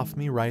hands off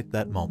me right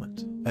that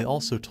moment. I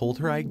also told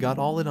her I got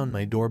all it on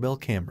my doorbell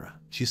camera.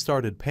 She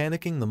started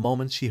panicking the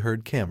moment she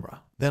heard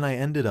camera. Then I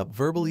ended up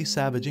verbally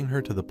savaging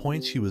her to the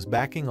point she was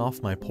backing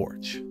off my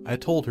porch. I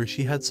told her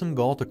she had some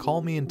gall to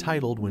call me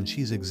entitled when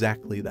she's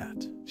exactly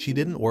that. She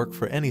didn't work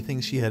for anything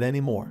she had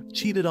anymore,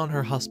 cheated on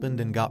her husband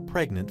and got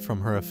pregnant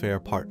from her affair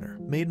partner,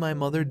 made my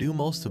mother do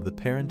most of the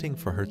parenting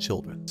for her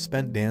children,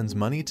 spent Dan's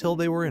money till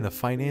they were in a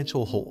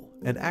financial hole,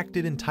 and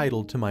acted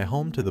entitled to my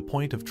home to the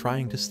point of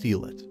trying to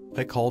steal it.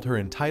 I called her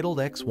entitled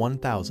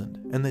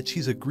X1000 and that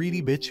she's a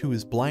greedy bitch who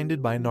is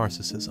blinded by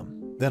narcissism.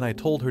 Then I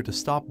told her to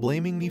stop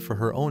blaming me for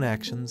her own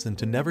actions and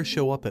to never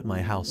show up at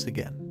my house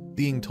again.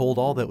 Being told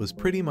all that was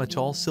pretty much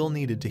all Sil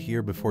needed to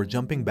hear before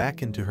jumping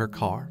back into her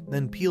car,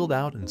 then peeled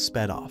out and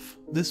sped off.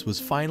 This was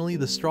finally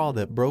the straw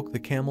that broke the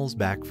camel's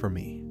back for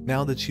me.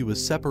 Now that she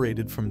was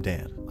separated from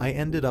Dan, I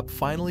ended up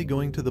finally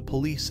going to the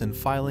police and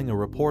filing a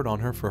report on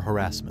her for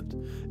harassment,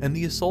 and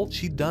the assault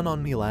she'd done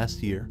on me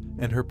last year,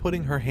 and her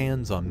putting her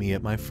hands on me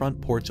at my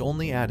front porch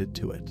only added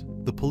to it.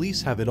 The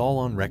police have it all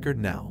on record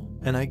now,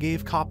 and I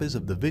gave copies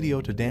of the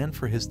video to Dan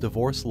for his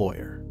divorce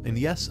lawyer. And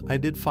yes, I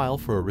did file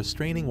for a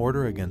restraining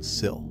order against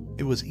Sil.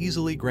 It was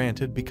easily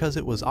granted because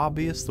it was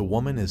obvious the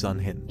woman is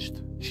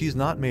unhinged. She's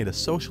not made a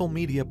social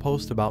media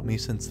post about me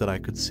since that I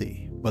could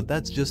see, but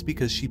that's just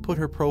because she put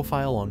her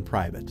profile on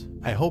private.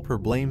 I hope her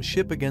blame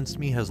ship against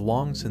me has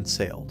long since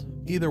sailed.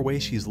 Either way,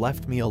 she's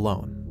left me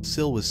alone.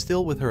 Sil was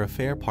still with her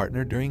affair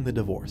partner during the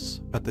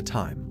divorce. At the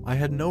time, I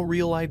had no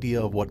real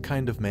idea of what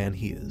kind of man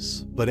he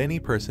is, but any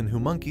person who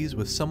monkeys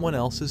with someone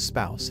else's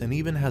spouse and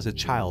even has a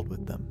child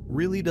with them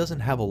really doesn't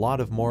have a lot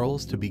of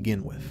morals to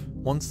begin with.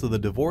 Once the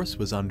divorce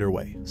was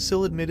underway,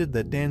 Sil admitted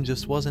that Dan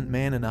just wasn't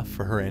man enough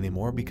for her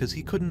anymore because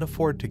he couldn't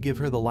afford to give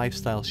her the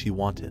lifestyle she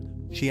wanted.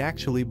 She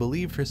actually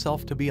believed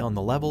herself to be on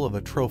the level of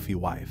a trophy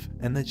wife,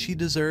 and that she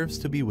deserves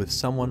to be with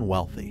someone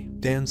wealthy.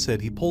 Dan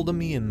said he pulled a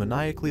me and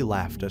maniacally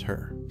laughed at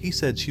her. He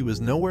said she was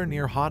nowhere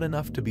near hot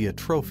enough to be a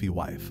trophy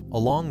wife,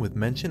 along with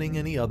mentioning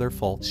any other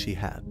faults she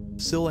had.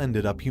 Sil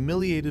ended up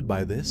humiliated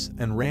by this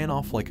and ran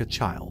off like a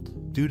child.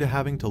 Due to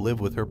having to live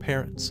with her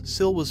parents,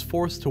 Sil was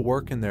forced to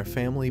work in their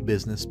family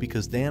business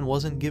because Dan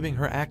wasn't giving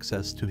her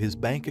access to his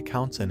bank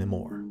accounts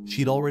anymore.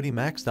 She'd already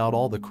maxed out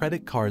all the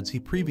credit cards he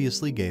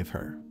previously gave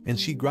her, and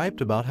she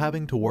griped about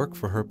having to work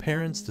for her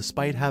parents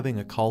despite having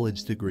a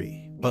college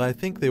degree. But I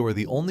think they were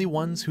the only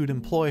ones who'd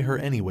employ her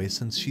anyway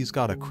since she's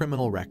got a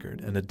criminal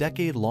record and a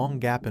decade-long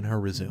gap in her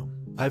resume.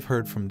 I've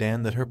heard from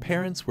Dan that her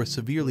parents were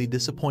severely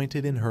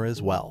disappointed in her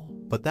as well,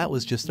 but that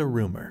was just a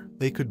rumor.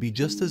 They could be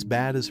just as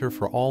bad as her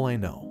for all I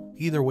know.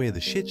 Either way,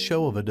 the shit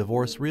show of a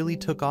divorce really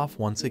took off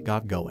once it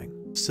got going.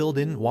 Sil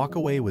didn't walk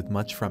away with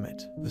much from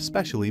it,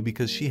 especially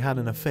because she had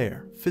an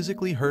affair,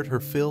 physically hurt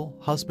her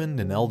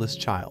husband and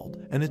eldest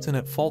child, and it's an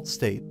at-fault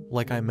state,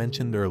 like I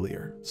mentioned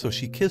earlier, so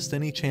she kissed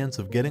any chance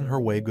of getting her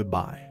way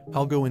goodbye.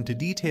 I'll go into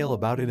detail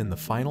about it in the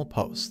final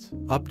post.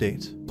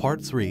 Update,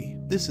 Part 3.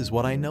 This is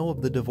what I know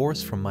of the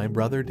divorce from my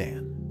brother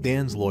Dan.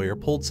 Dan's lawyer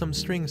pulled some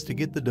strings to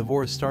get the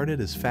divorce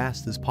started as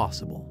fast as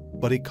possible,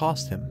 but it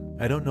cost him.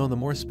 I don't know the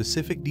more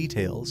specific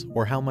details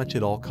or how much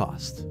it all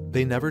cost.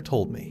 They never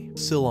told me.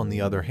 Sil, on the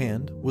other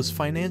hand, was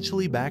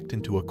financially backed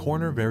into a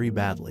corner very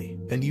badly,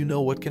 and you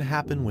know what can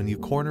happen when you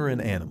corner an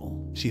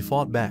animal. She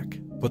fought back,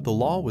 but the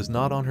law was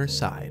not on her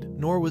side,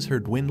 nor was her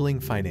dwindling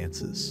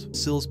finances.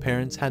 Sil's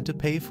parents had to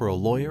pay for a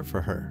lawyer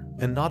for her,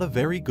 and not a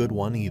very good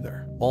one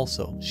either.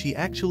 Also, she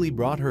actually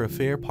brought her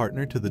affair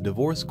partner to the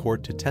divorce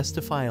court to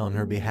testify on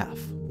her behalf.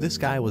 This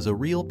guy was a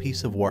real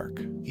piece of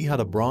work. He had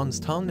a bronze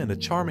tongue and a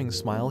charming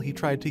smile he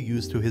tried to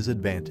use to his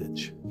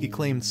advantage. He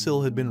claimed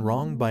Sil had been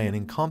wronged by an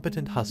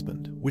incompetent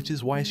husband, which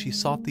is why she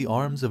sought the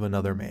arms of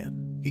another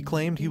man. He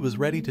claimed he was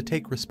ready to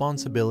take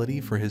responsibility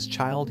for his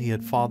child he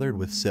had fathered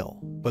with Sil,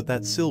 but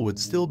that Sil would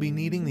still be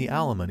needing the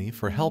alimony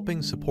for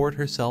helping support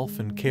herself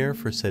and care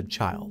for said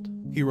child.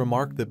 He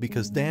remarked that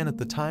because Dan at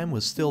the time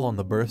was still on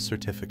the birth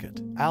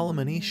certificate,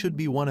 alimony should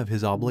be one of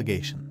his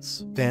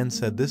obligations. Dan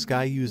said this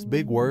guy used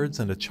big words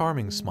and a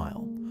charming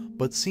smile,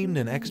 but seemed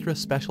an extra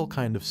special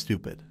kind of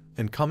stupid.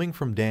 And coming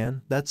from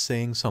Dan, that's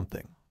saying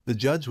something. The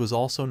judge was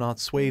also not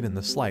swayed in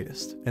the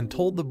slightest, and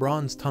told the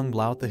bronze-tongued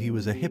lout that he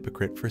was a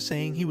hypocrite for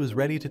saying he was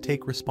ready to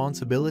take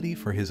responsibility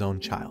for his own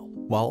child,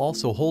 while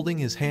also holding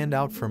his hand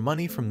out for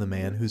money from the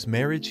man whose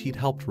marriage he'd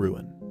helped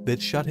ruin.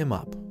 That shut him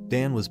up.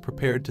 Dan was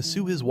prepared to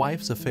sue his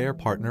wife's affair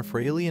partner for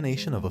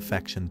alienation of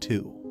affection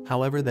too.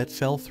 However, that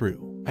fell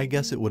through. I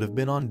guess it would have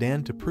been on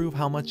Dan to prove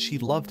how much she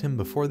loved him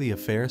before the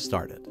affair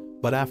started.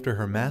 But after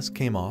her mask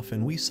came off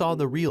and we saw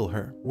the real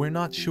her, we're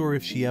not sure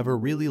if she ever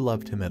really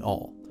loved him at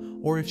all,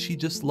 or if she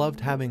just loved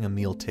having a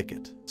meal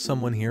ticket.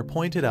 Someone here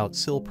pointed out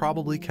Sil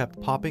probably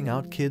kept popping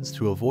out kids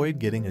to avoid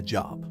getting a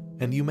job.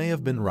 And you may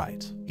have been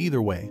right.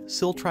 Either way,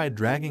 Sil tried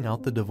dragging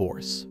out the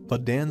divorce,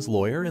 but Dan's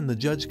lawyer and the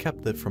judge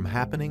kept that from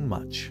happening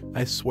much.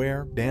 I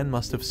swear, Dan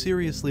must have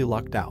seriously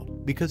lucked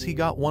out, because he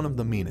got one of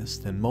the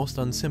meanest and most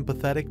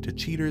unsympathetic to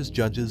cheaters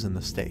judges in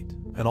the state.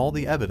 And all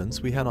the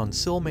evidence we had on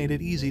Sil made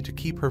it easy to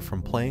keep her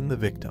from playing the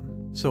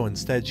victim. So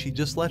instead she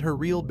just let her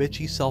real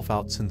bitchy self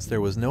out since there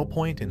was no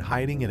point in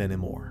hiding it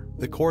anymore.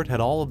 The court had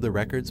all of the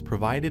records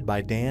provided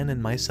by Dan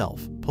and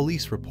myself,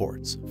 police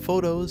reports,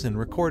 photos, and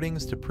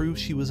recordings to prove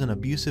she was an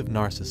abusive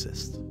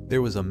narcissist.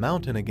 There was a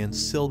mountain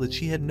against Sil that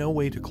she had no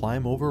way to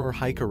climb over or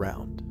hike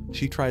around.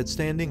 She tried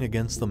standing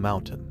against the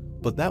mountain,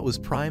 but that was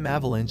prime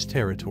avalanche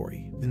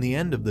territory. In the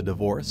end of the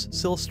divorce,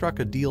 Sil struck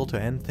a deal to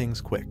end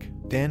things quick.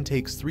 Dan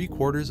takes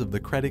 3/4 of the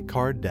credit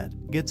card debt,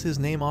 gets his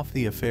name off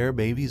the affair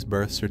baby's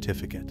birth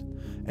certificate,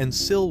 and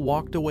Sil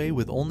walked away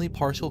with only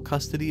partial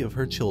custody of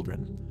her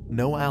children,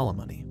 no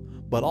alimony,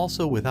 but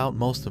also without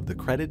most of the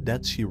credit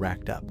debts she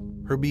racked up.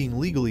 Her being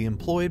legally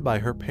employed by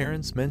her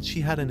parents meant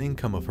she had an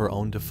income of her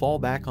own to fall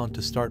back on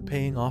to start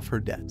paying off her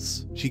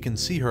debts. She can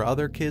see her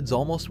other kids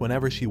almost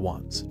whenever she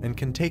wants, and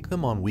can take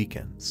them on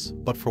weekends,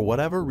 but for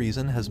whatever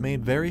reason has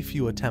made very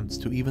few attempts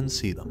to even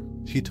see them.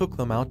 She took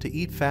them out to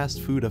eat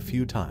fast food a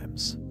few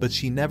times, but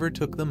she never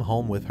took them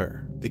home with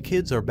her. The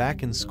kids are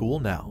back in school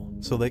now,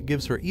 so that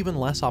gives her even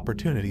less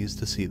opportunities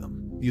to see them.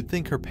 You'd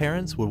think her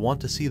parents would want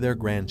to see their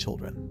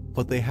grandchildren,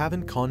 but they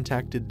haven't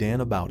contacted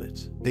Dan about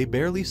it. They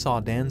barely saw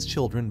Dan's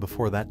children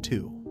before that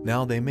too.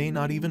 Now they may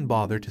not even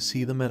bother to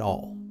see them at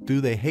all.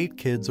 Do they hate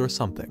kids or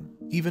something?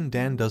 Even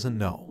Dan doesn't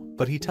know,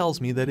 but he tells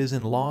me that his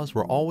in-laws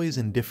were always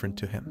indifferent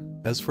to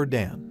him. As for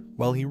Dan,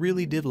 well, he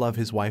really did love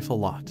his wife a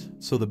lot,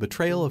 so the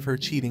betrayal of her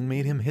cheating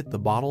made him hit the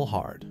bottle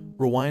hard.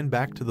 Rewind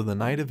back to the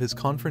night of his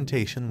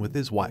confrontation with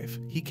his wife.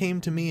 He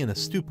came to me in a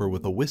stupor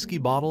with a whiskey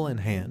bottle in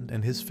hand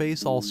and his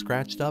face all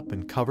scratched up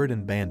and covered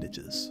in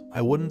bandages.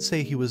 I wouldn't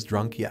say he was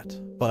drunk yet,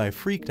 but I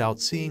freaked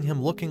out seeing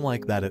him looking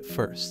like that at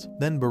first,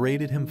 then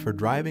berated him for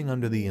driving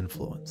under the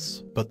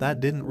influence. But that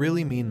didn't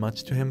really mean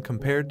much to him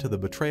compared to the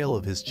betrayal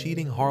of his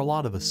cheating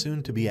harlot of a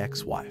soon-to-be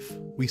ex-wife.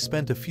 We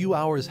spent a few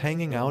hours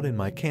hanging out in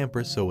my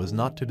camper so as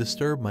not to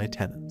disturb my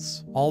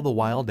tenants. All the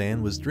while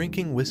Dan was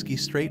drinking whiskey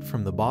straight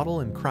from the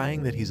bottle and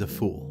crying that he's a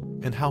fool,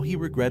 and how he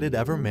regretted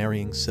ever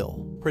marrying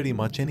Sil. Pretty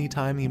much any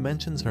time he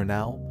mentions her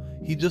now,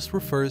 he just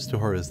refers to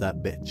her as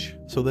that bitch.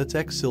 So that's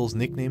ex-Sil's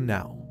nickname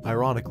now.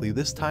 Ironically,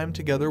 this time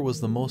together was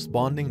the most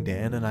bonding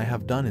Dan and I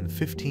have done in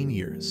 15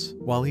 years.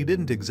 While he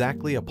didn't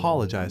exactly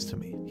apologize to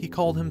me, he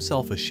called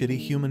himself a shitty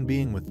human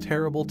being with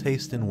terrible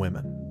taste in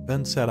women,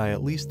 then said I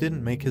at least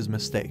didn't make his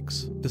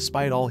mistakes.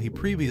 Despite all he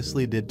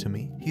previously did to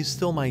me, he's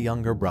still my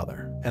younger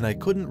brother, and I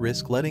couldn't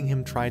risk letting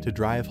him try to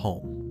drive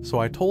home. So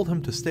I told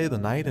him to stay the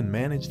night and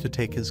managed to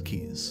take his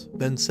keys,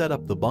 then set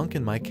up the bunk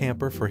in my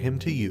camper for him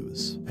to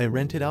use. I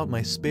rented out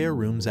my spare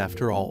rooms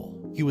after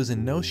all. He was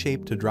in no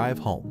shape to drive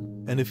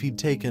home, and if he'd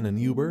taken an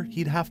Uber,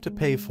 he'd have to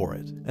pay for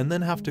it, and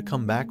then have to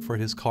come back for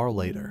his car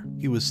later.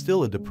 He was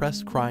still a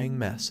depressed crying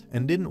mess,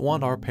 and didn't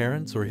want our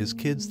parents or his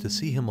kids to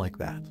see him like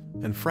that.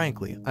 And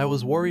frankly, I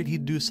was worried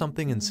he'd do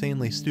something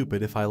insanely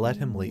stupid if I let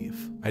him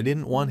leave. I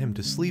didn't want him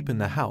to sleep in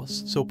the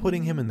house, so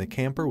putting him in the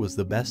camper was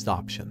the best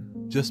option.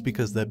 Just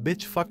because that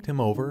bitch fucked him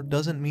over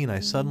doesn't mean I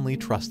suddenly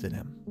trusted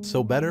him.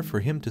 So better for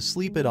him to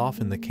sleep it off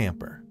in the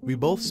camper. We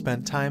both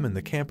spent time in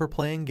the camper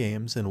playing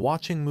games and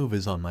watching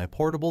movies on my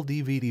portable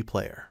DVD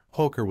player.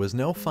 Poker was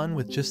no fun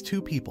with just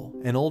two people,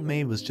 and Old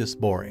Maid was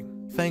just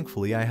boring.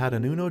 Thankfully I had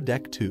an Uno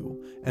deck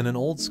too, and an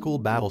old school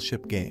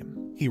battleship game.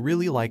 He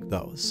really liked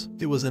those.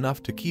 It was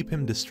enough to keep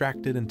him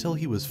distracted until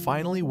he was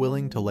finally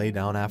willing to lay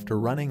down after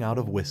running out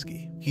of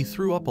whiskey. He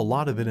threw up a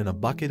lot of it in a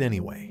bucket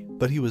anyway,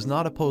 but he was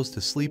not opposed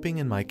to sleeping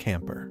in my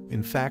camper.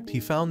 In fact, he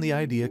found the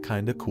idea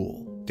kinda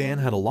cool. Dan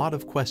had a lot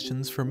of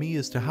questions for me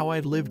as to how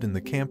I'd lived in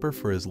the camper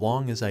for as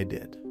long as I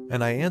did,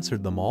 and I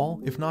answered them all,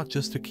 if not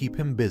just to keep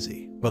him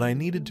busy. But I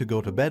needed to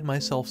go to bed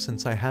myself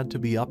since I had to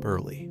be up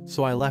early,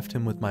 so I left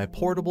him with my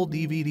portable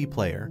DVD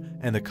player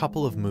and a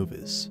couple of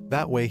movies.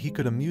 That way he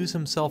could amuse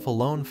himself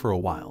alone for a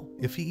while,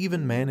 if he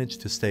even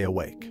managed to stay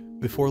awake.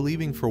 Before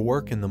leaving for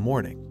work in the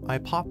morning, I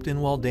popped in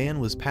while Dan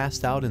was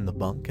passed out in the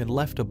bunk and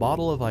left a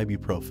bottle of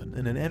ibuprofen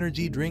and an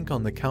energy drink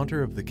on the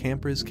counter of the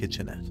camper's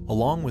kitchenette,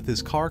 along with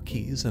his car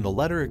keys and a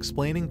letter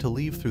explaining to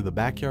leave through the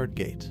backyard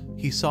gate.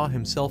 He saw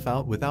himself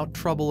out without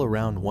trouble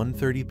around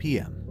 1:30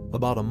 p.m.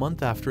 About a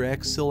month after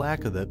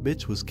ex-Silaka that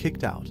bitch was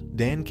kicked out,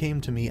 Dan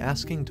came to me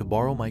asking to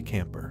borrow my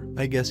camper.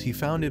 I guess he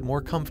found it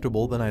more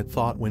comfortable than I'd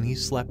thought when he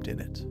slept in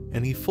it,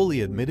 and he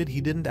fully admitted he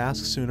didn't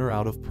ask sooner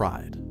out of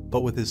pride.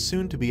 But with his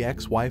soon-to-be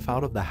ex-wife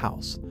out of the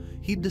house,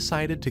 he'd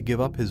decided to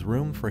give up his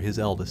room for his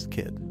eldest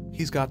kid.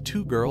 He's got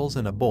 2 girls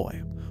and a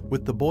boy,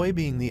 with the boy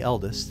being the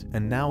eldest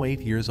and now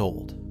 8 years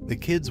old. The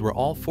kids were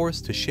all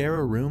forced to share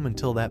a room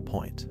until that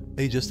point.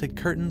 They just had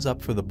curtains up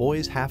for the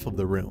boys' half of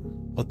the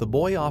room, but the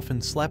boy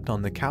often slept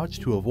on the couch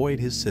to avoid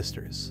his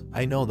sisters.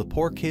 I know the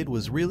poor kid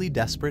was really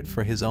desperate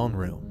for his own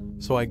room,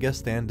 so I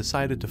guess Dan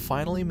decided to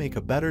finally make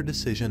a better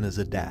decision as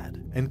a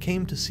dad, and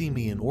came to see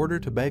me in order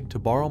to beg to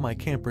borrow my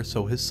camper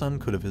so his son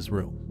could have his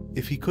room.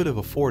 If he could have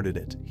afforded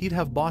it, he'd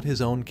have bought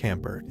his own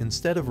camper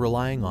instead of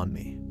relying on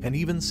me, and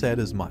even said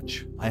as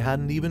much. I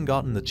hadn't even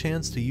gotten the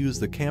chance to use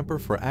the camper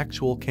for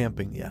actual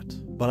camping yet,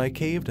 but I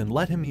caved and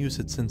let him use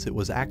it since it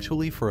was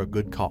actually for a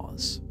good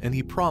cause, and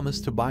he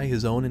promised to buy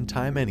his own in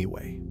time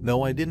anyway.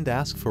 No, I didn't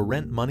ask for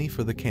rent money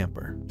for the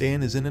camper.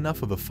 Dan is in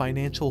enough of a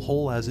financial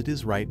hole as it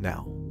is right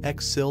now.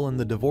 Ex-Sil and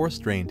the divorce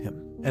drained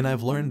him, and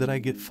I've learned that I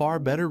get far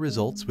better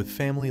results with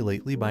family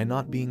lately by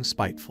not being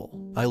spiteful.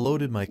 I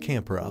loaded my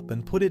camper up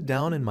and put it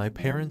down in my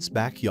parents'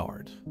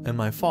 backyard, and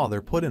my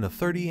father put in a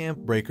 30-amp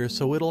breaker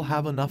so it'll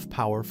have enough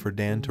power for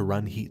Dan to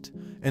run heat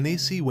and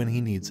AC when he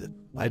needs it.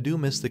 I do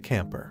miss the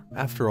camper.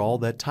 After all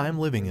that time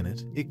living in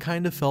it, it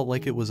kind of felt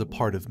like it was a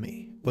part of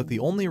me. But the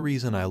only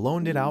reason I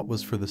loaned it out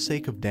was for the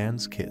sake of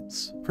Dan's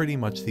kids. Pretty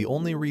much the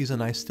only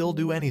reason I still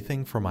do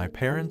anything for my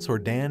parents or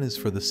Dan is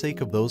for the sake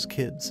of those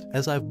kids,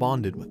 as I've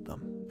bonded with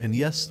them. And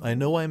yes, I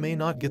know I may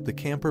not get the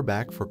camper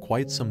back for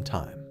quite some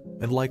time,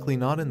 and likely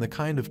not in the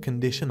kind of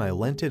condition I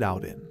lent it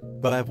out in.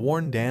 But I've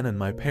warned Dan and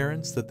my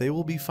parents that they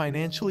will be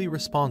financially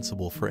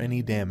responsible for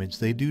any damage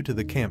they do to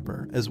the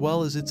camper, as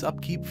well as its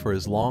upkeep for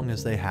as long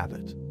as they have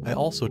it. I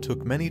also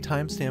took many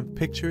timestamped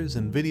pictures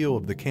and video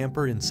of the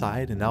camper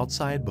inside and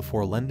outside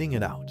before lending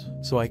it out,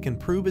 so I can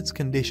prove its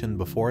condition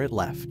before it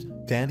left.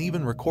 Dan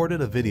even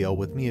recorded a video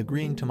with me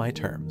agreeing to my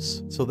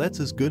terms, so that's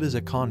as good as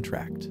a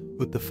contract.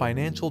 With the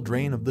financial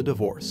drain of the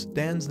divorce,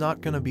 Dan's not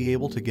gonna be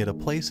able to get a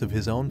place of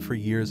his own for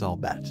years, I'll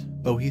bet.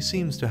 Though he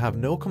seems to have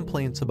no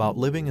complaints about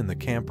living in the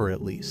camper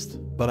at least.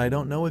 But I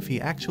don't know if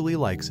he actually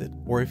likes it,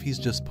 or if he's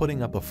just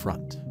putting up a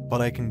front.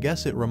 But I can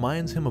guess it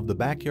reminds him of the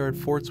backyard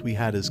forts we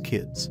had as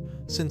kids,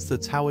 since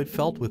that's how it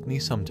felt with me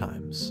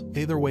sometimes.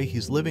 Either way,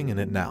 he's living in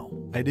it now.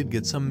 I did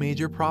get some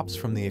major props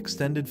from the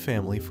extended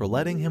family for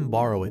letting him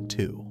borrow it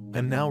too.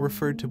 I'm now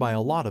referred to by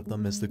a lot of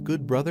them as the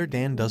good brother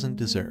Dan doesn't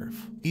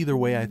deserve. Either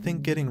way, I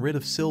think getting rid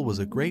of Sil was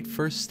a great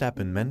first step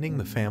in mending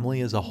the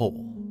family as a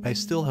whole. I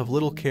still have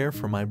little care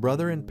for my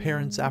brother and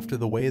parents after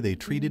the way they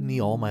treated me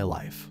all my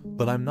life,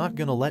 but I'm not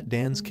gonna let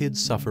Dan's kids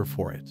suffer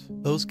for it.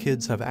 Those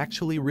kids have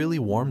actually really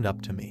warmed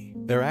up to me.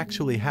 They're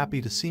actually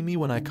happy to see me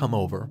when I come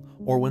over,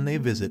 or when they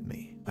visit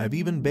me. I've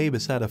even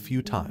babysat a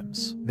few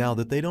times. Now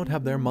that they don't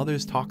have their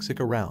mother's toxic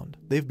around,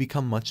 they've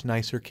become much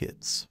nicer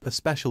kids,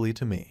 especially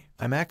to me.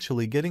 I'm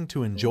actually getting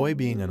to enjoy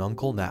being an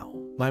uncle now.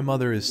 My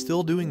mother is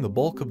still doing the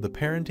bulk of the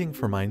parenting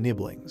for my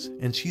nibblings,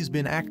 and she's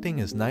been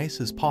acting as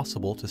nice as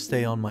possible to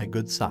stay on my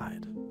good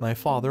side. My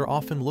father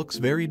often looks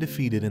very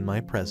defeated in my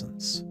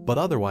presence, but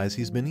otherwise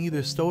he's been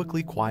either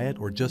stoically quiet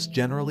or just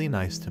generally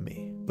nice to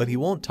me. But he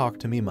won't talk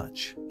to me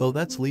much, though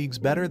that's leagues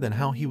better than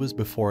how he was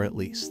before at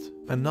least.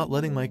 I'm not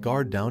letting my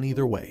guard down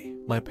either way.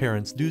 My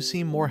parents do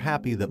seem more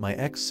happy that my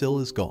ex-Sil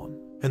is gone,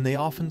 and they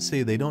often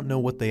say they don't know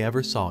what they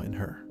ever saw in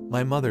her.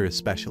 My mother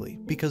especially,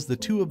 because the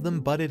two of them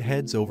butted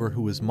heads over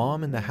who was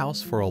mom in the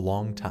house for a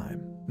long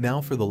time.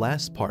 Now for the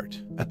last part.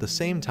 At the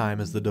same time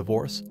as the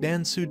divorce,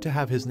 Dan sued to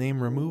have his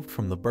name removed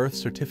from the birth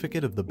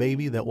certificate of the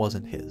baby that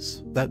wasn't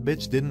his. That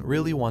bitch didn't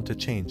really want to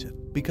change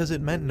it, because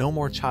it meant no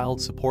more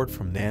child support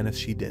from Nan if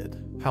she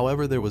did.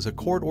 However, there was a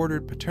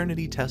court-ordered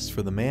paternity test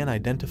for the man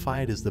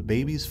identified as the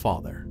baby's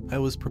father. I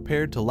was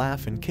prepared to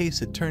laugh in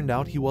case it turned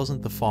out he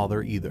wasn't the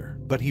father either,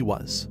 but he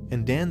was.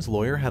 And Dan's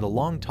lawyer had a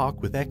long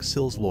talk with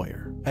ex-Sil's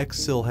lawyer.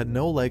 Ex-Sil had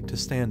no leg to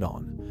stand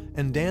on,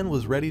 and Dan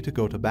was ready to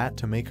go to bat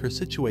to make her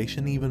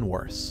situation even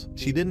worse.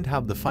 She didn't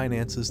have the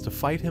finances to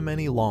fight him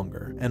any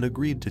longer and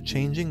agreed to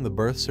changing the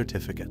birth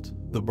certificate.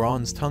 The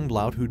bronze-tongued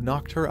lout who'd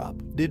knocked her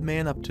up did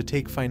man up to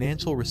take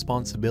financial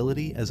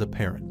responsibility as a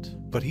parent,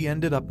 but he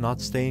ended up not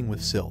staying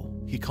with Sil.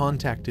 He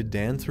contacted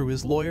Dan through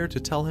his lawyer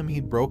to tell him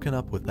he'd broken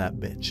up with that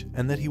bitch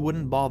and that he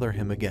wouldn't bother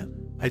him again.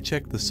 I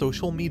checked the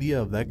social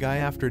media of that guy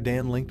after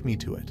Dan linked me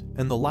to it,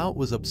 and the lout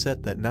was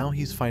upset that now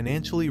he's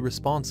financially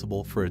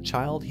responsible for a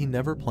child he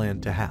never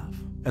planned to have,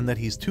 and that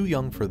he's too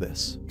young for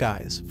this.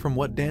 Guys, from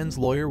what Dan's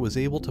lawyer was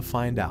able to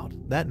find out,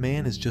 that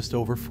man is just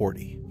over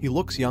 40. He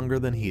looks younger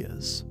than he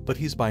is, but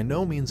he's by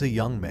no means a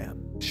young man.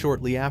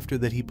 Shortly after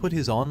that, he put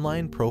his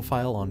online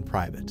profile on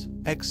private.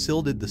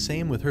 Ex-Sil did the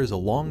same with hers a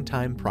long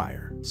time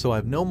prior, so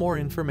I've no more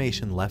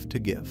information left to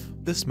give.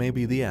 This may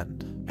be the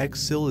end.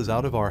 Ex-Sil is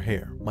out of our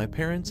hair. My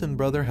parents and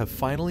brother have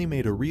finally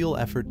made a real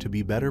effort to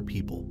be better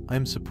people.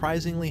 I'm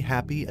surprisingly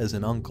happy as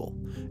an uncle,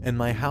 and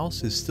my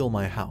house is still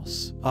my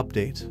house.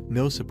 Update: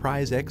 no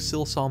surprise,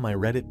 Ex-Sil saw my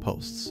Reddit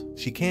posts.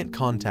 She can't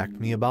contact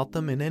me about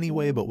them in any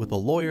way but with a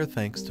lawyer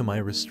thanks to my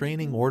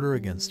restraining order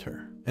against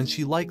her. And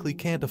she likely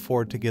can't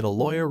afford to get a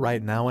lawyer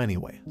right now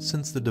anyway,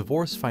 since the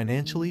divorce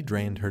financially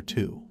drained her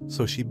too.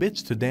 So she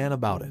bitched to Dan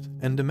about it,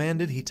 and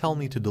demanded he tell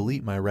me to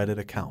delete my Reddit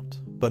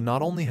account. But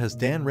not only has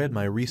Dan read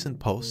my recent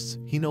posts,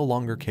 he no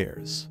longer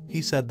cares.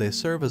 He said they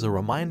serve as a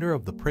reminder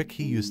of the prick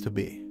he used to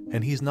be,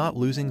 and he's not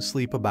losing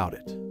sleep about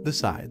it.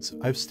 Besides,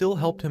 I've still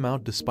helped him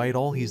out despite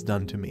all he's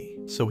done to me,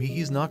 so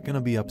he's not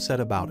gonna be upset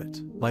about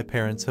it. My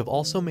parents have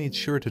also made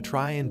sure to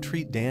try and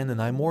treat Dan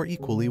and I more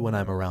equally when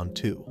I'm around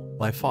too.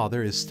 My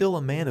father is still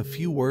a man of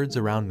few words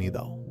around me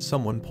though.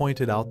 Someone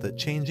pointed out that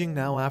changing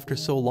now after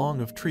so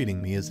long of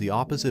treating me as the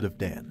opposite of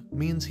Dan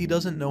means he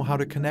doesn't know how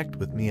to connect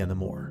with me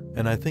anymore.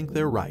 And I think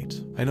they're right.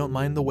 I don't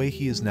mind the way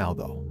he is now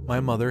though. My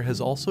mother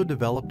has also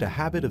developed a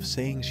habit of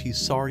saying she's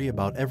sorry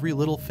about every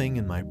little thing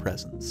in my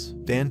presence.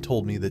 Dan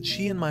told me that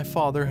she and my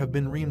father have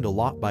been reamed a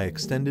lot by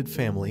extended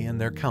family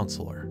and their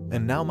counselor,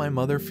 and now my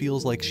mother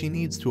feels like she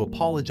needs to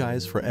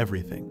apologize for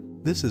everything.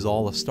 This is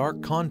all a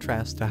stark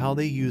contrast to how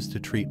they used to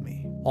treat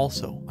me.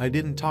 Also, I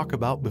didn't talk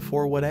about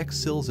before what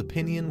X-Sill's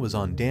opinion was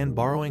on Dan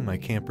borrowing my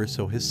camper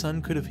so his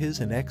son could have his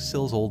in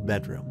X-Sill's old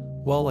bedroom.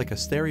 Well, like a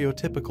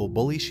stereotypical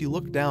bully, she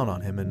looked down on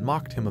him and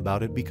mocked him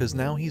about it because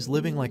now he's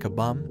living like a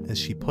bum, as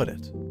she put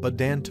it. But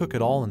Dan took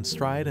it all in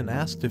stride and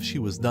asked if she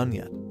was done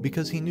yet,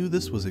 because he knew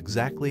this was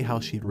exactly how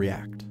she'd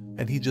react.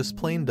 And he just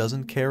plain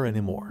doesn't care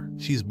anymore.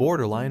 She's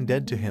borderline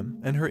dead to him,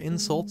 and her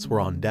insults were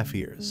on deaf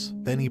ears.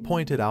 Then he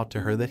pointed out to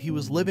her that he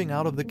was living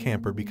out of the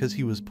camper because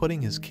he was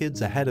putting his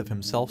kids ahead of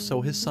himself so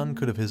his son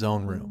could have his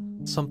own room.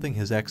 Something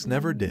his ex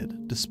never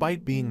did,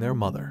 despite being their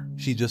mother.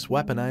 She just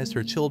weaponized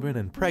her children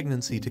and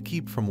pregnancy to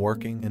keep from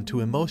working and to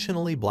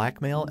emotionally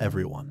blackmail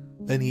everyone.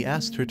 Then he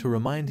asked her to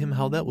remind him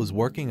how that was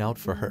working out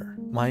for her.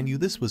 Mind you,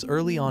 this was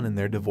early on in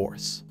their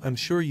divorce. I'm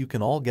sure you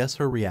can all guess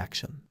her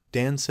reaction.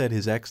 Dan said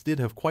his ex did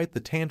have quite the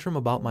tantrum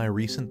about my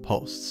recent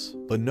posts,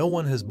 but no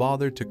one has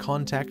bothered to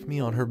contact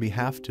me on her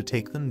behalf to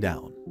take them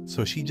down,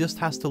 so she just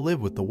has to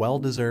live with the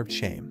well-deserved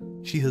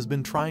shame. She has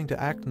been trying to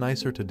act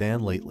nicer to Dan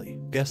lately.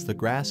 Guess the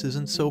grass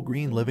isn't so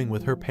green living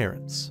with her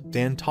parents.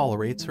 Dan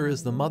tolerates her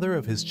as the mother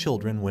of his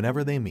children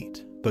whenever they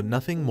meet, but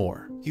nothing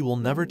more. He will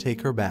never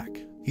take her back.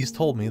 He's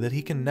told me that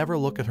he can never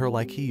look at her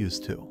like he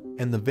used to,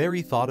 and the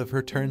very thought of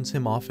her turns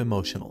him off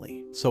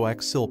emotionally. So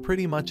X-Sill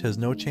pretty much has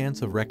no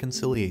chance of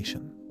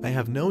reconciliation. I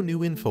have no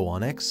new info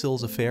on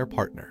X-Sill's affair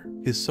partner.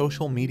 His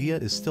social media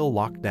is still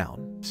locked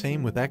down.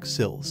 Same with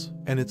X-Sill's,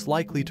 and it's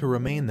likely to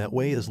remain that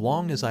way as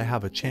long as I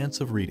have a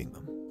chance of reading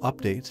them.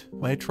 Update: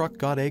 my truck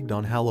got egged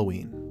on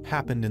Halloween.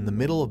 Happened in the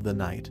middle of the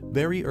night,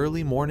 very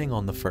early morning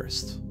on the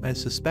 1st. I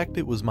suspect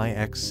it was my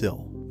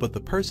X-Sill, but the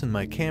person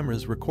my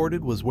cameras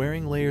recorded was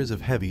wearing layers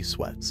of heavy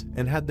sweats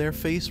and had their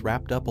face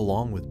wrapped up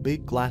along with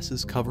big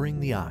glasses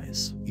covering the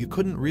eyes. You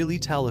couldn't really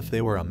tell if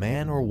they were a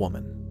man or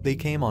woman. They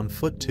came on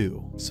foot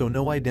too, so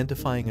no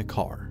identifying a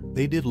car.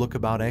 They did look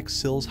about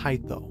X-Sill's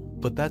height though,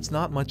 but that's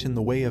not much in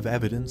the way of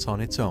evidence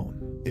on its own.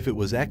 If it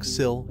was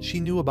X-Sill, she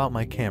knew about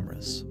my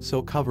cameras,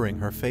 so covering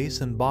her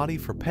face and body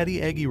for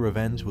petty eggy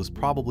revenge was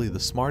probably the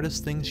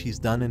smartest thing she's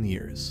done in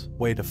years.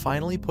 Way to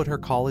finally put her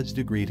college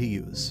degree to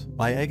use,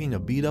 by egging a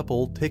beat-up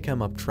old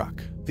pick-em-up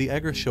truck. The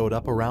egger showed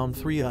up around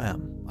 3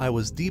 a.m. I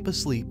was deep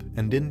asleep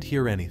and didn't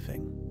hear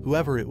anything.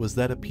 Whoever it was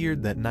that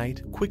appeared that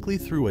night quickly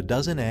threw a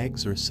dozen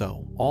eggs or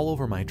so all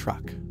over my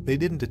truck. They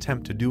didn't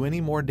attempt to do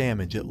any more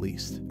damage at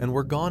least, and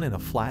were gone in a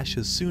flash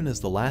as soon as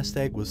the last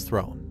egg was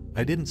thrown.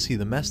 I didn't see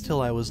the mess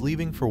till I was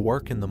leaving for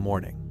work in the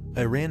morning.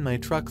 I ran my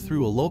truck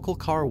through a local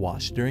car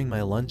wash during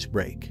my lunch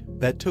break.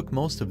 That took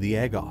most of the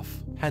egg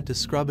off. Had to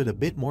scrub it a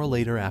bit more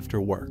later after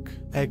work.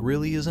 Egg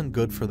really isn't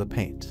good for the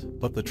paint,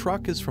 but the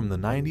truck is from the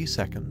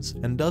 90s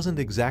and doesn't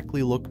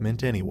exactly look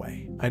mint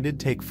anyway. I did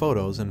take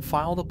photos and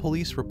filed a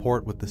police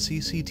report with the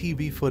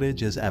CCTV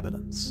footage as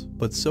evidence,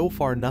 but so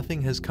far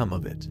nothing has come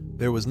of it.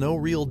 There was no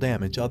real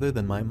damage other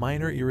than my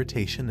minor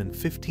irritation and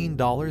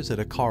 $15 at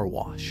a car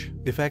wash.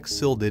 If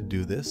X-Sill did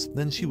do this,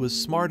 then she was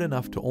smart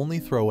enough to only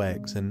throw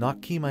eggs and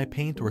not key my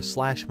paint or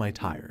slash my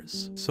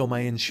tires, so my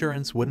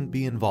insurance wouldn't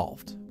be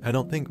involved. I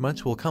don't think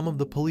much will come of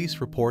the police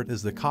report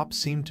as the cops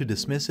seem to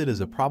dismiss it as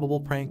a probable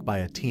prank by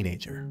a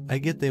teenager. I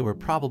get they were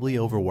probably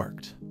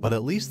overworked, but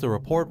at least the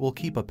report will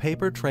keep a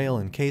paper trail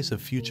in case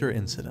of future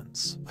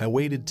incidents. I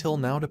waited till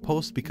now to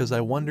post because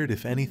I wondered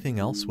if anything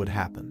else would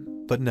happen.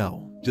 But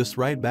no, just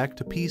right back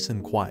to peace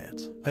and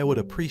quiet. I would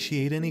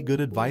appreciate any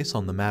good advice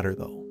on the matter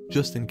though,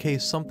 just in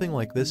case something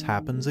like this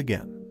happens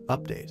again.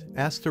 Update: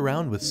 asked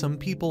around with some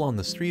people on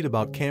the street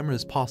about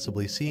cameras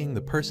possibly seeing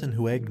the person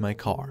who egged my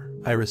car.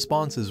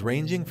 Responses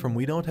ranging from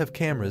 "we don't have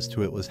cameras"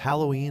 to "it was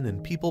Halloween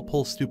and people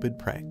pull stupid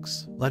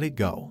pranks. Let it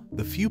go.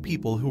 The few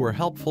people who were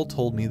helpful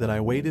told me that I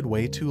waited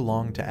way too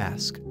long to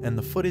ask, and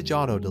the footage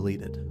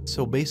auto-deleted.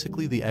 So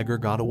basically the egger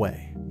got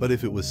away. But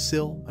if it was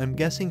Sill, I'm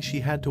guessing she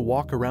had to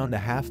walk around a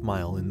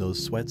half-mile in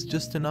those sweats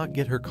just to not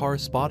get her car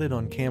spotted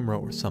on camera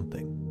or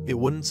something. It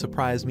wouldn't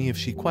surprise me if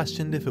she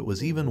questioned if it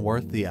was even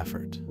worth the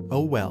effort.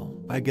 Oh well,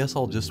 I guess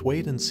I'll just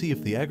wait and see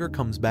if the egger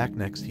comes back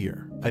next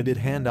year. I did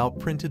hand out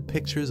printed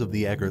pictures of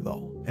the egger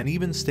though, and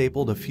even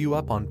stapled a few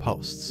up on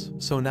posts,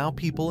 so now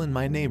people in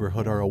my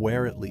neighborhood are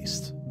aware at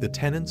least. The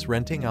tenants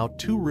renting out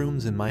 2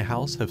 rooms in my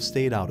house have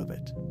stayed out of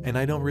it, and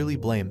I don't really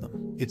blame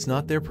them. It's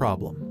not their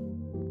problem.